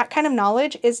think that kind of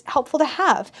knowledge is helpful to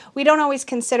have. We don't always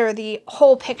consider the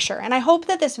whole picture. And I hope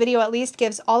that this video at least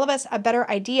gives all of us a better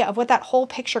idea of what that whole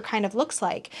picture kind of looks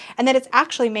like, and that it's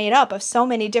actually made up of so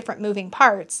many different moving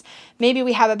parts. Maybe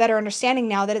we have a better understanding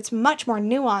now that it's much more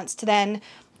nuanced than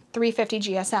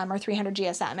 350 GSM or 300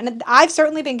 GSM. And I've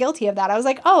certainly been guilty of that. I was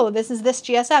like, oh, this is this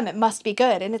GSM, it must be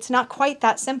good. And it's not quite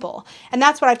that simple. And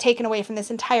that's what I've taken away from this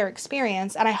entire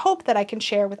experience. And I hope that I can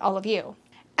share with all of you.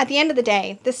 At the end of the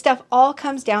day, this stuff all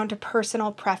comes down to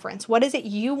personal preference. What is it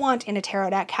you want in a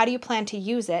tarot deck? How do you plan to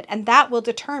use it? And that will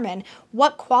determine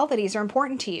what qualities are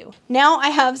important to you. Now I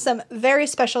have some very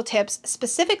special tips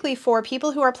specifically for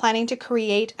people who are planning to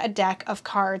create a deck of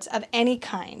cards of any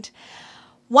kind.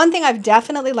 One thing I've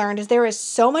definitely learned is there is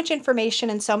so much information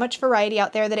and so much variety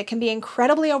out there that it can be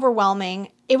incredibly overwhelming.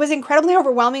 It was incredibly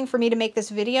overwhelming for me to make this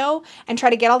video and try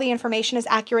to get all the information as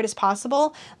accurate as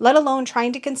possible, let alone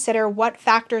trying to consider what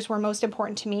factors were most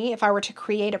important to me if I were to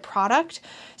create a product.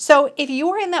 So if you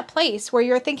are in that place where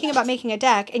you're thinking about making a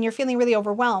deck and you're feeling really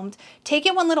overwhelmed, take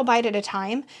it one little bite at a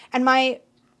time. And my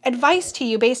advice to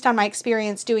you based on my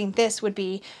experience doing this would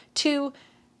be to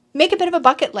make a bit of a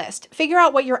bucket list. Figure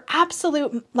out what your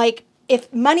absolute, like,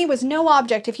 if money was no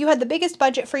object, if you had the biggest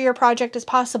budget for your project as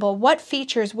possible, what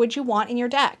features would you want in your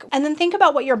deck? And then think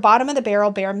about what your bottom of the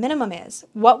barrel bare minimum is.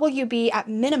 What will you be at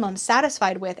minimum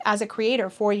satisfied with as a creator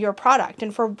for your product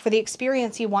and for the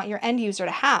experience you want your end user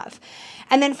to have?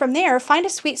 And then from there, find a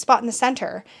sweet spot in the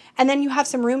center. And then you have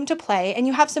some room to play and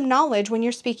you have some knowledge when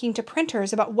you're speaking to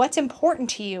printers about what's important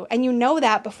to you. And you know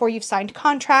that before you've signed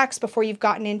contracts, before you've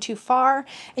gotten in too far,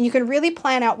 and you can really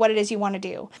plan out what it is you want to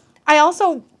do. I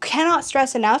also cannot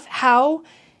stress enough how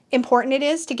important it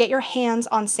is to get your hands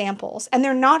on samples. And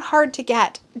they're not hard to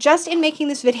get. Just in making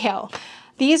this video,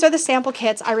 these are the sample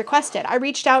kits I requested. I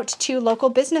reached out to local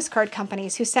business card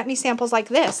companies who sent me samples like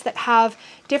this that have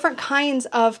different kinds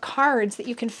of cards that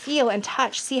you can feel and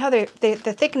touch, see how the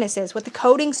thickness is, what the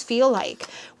coatings feel like,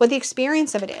 what the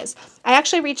experience of it is. I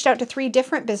actually reached out to 3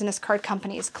 different business card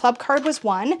companies. Club Card was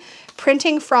one.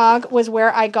 Printing Frog was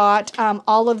where I got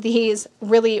all of these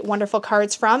really wonderful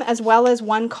cards from, as well as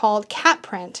one called Cat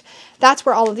Print. That's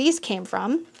where all of these came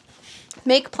from.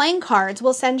 Make Playing Cards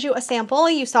will send you a sample.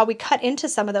 You saw we cut into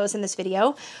some of those in this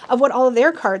video of what all of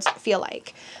their cards feel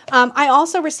like. I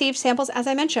also received samples, as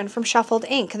I mentioned, from Shuffled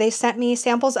Ink. They sent me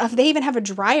samples of, they even have a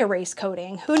dry erase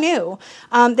coating. Who knew?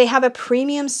 They have a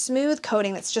premium smooth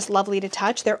coating that's just lovely to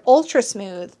touch. They're ultra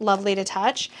smooth, lovely to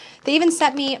touch. They even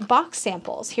sent me box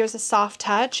samples. Here's a soft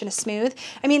touch and a smooth.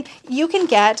 I mean, you can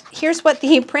get, here's what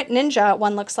the Print Ninja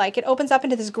one looks like. It opens up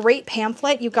into this great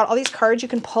pamphlet. You've got all these cards you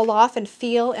can pull off and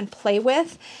feel and play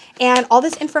with, and all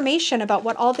this information about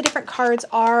what all the different cards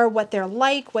are, what they're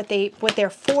like, what they're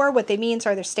for, what they mean.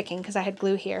 Sorry, they're sticking because I had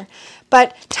glue here.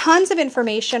 But tons of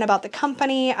information about the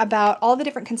company, about all the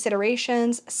different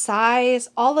considerations, size,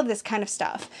 all of this kind of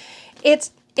stuff.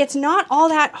 It's not all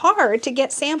that hard to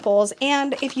get samples,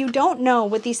 and if you don't know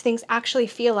what these things actually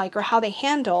feel like or how they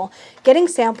handle, getting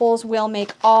samples will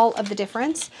make all of the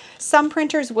difference. Some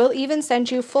printers will even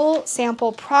send you full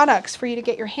sample products for you to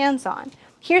get your hands on.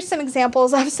 Here's some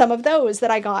examples of some of those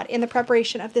that I got in the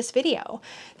preparation of this video.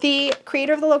 The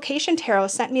creator of the Location Tarot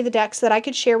sent me the decks so that I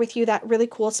could share with you that really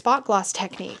cool spot gloss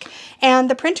technique.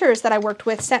 And the printers that I worked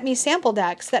with sent me sample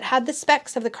decks that had the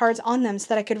specs of the cards on them so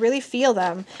that I could really feel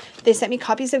them. They sent me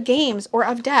copies of games or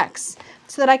of decks.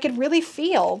 so that I could really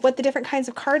feel what the different kinds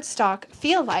of cardstock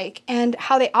feel like and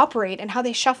how they operate and how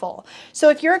they shuffle. So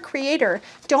if you're a creator,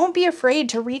 don't be afraid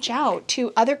to reach out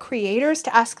to other creators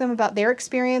to ask them about their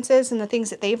experiences and the things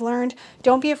that they've learned.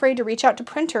 Don't be afraid to reach out to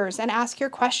printers and ask your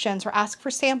questions or ask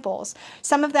for samples.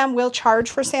 Some of them will charge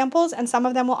for samples and some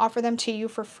of them will offer them to you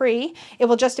for free. It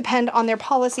will just depend on their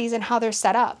policies and how they're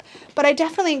set up. But I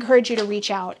definitely encourage you to reach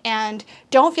out and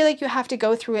don't feel like you have to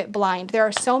go through it blind. There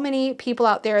are so many people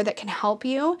out there that can help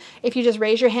you if you just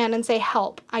raise your hand and say,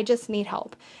 help, I just need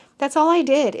help. That's all I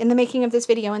did in the making of this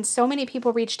video, and so many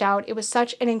people reached out. It was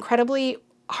such an incredibly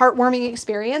heartwarming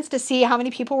experience to see how many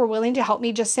people were willing to help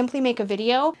me just simply make a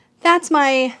video. That's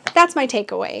my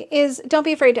takeaway, is don't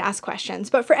be afraid to ask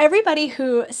questions. But for everybody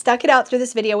who stuck it out through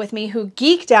this video with me, who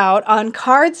geeked out on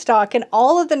cardstock and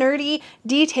all of the nerdy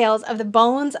details of the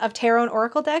bones of tarot and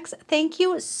oracle decks, thank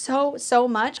you so, so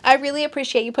much. I really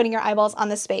appreciate you putting your eyeballs on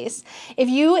this space. If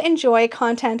you enjoy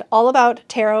content all about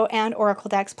tarot and oracle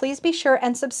decks, please be sure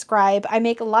and subscribe. I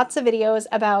make lots of videos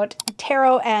about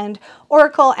tarot and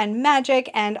oracle and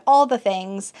magic and all the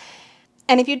things.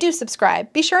 And if you do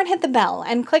subscribe, be sure and hit the bell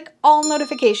and click all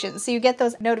notifications so you get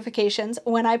those notifications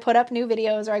when I put up new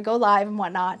videos or I go live and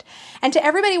whatnot. And to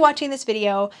everybody watching this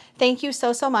video, thank you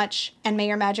so, so much, and may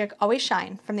your magic always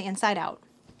shine from the inside out.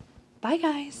 Bye,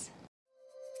 guys.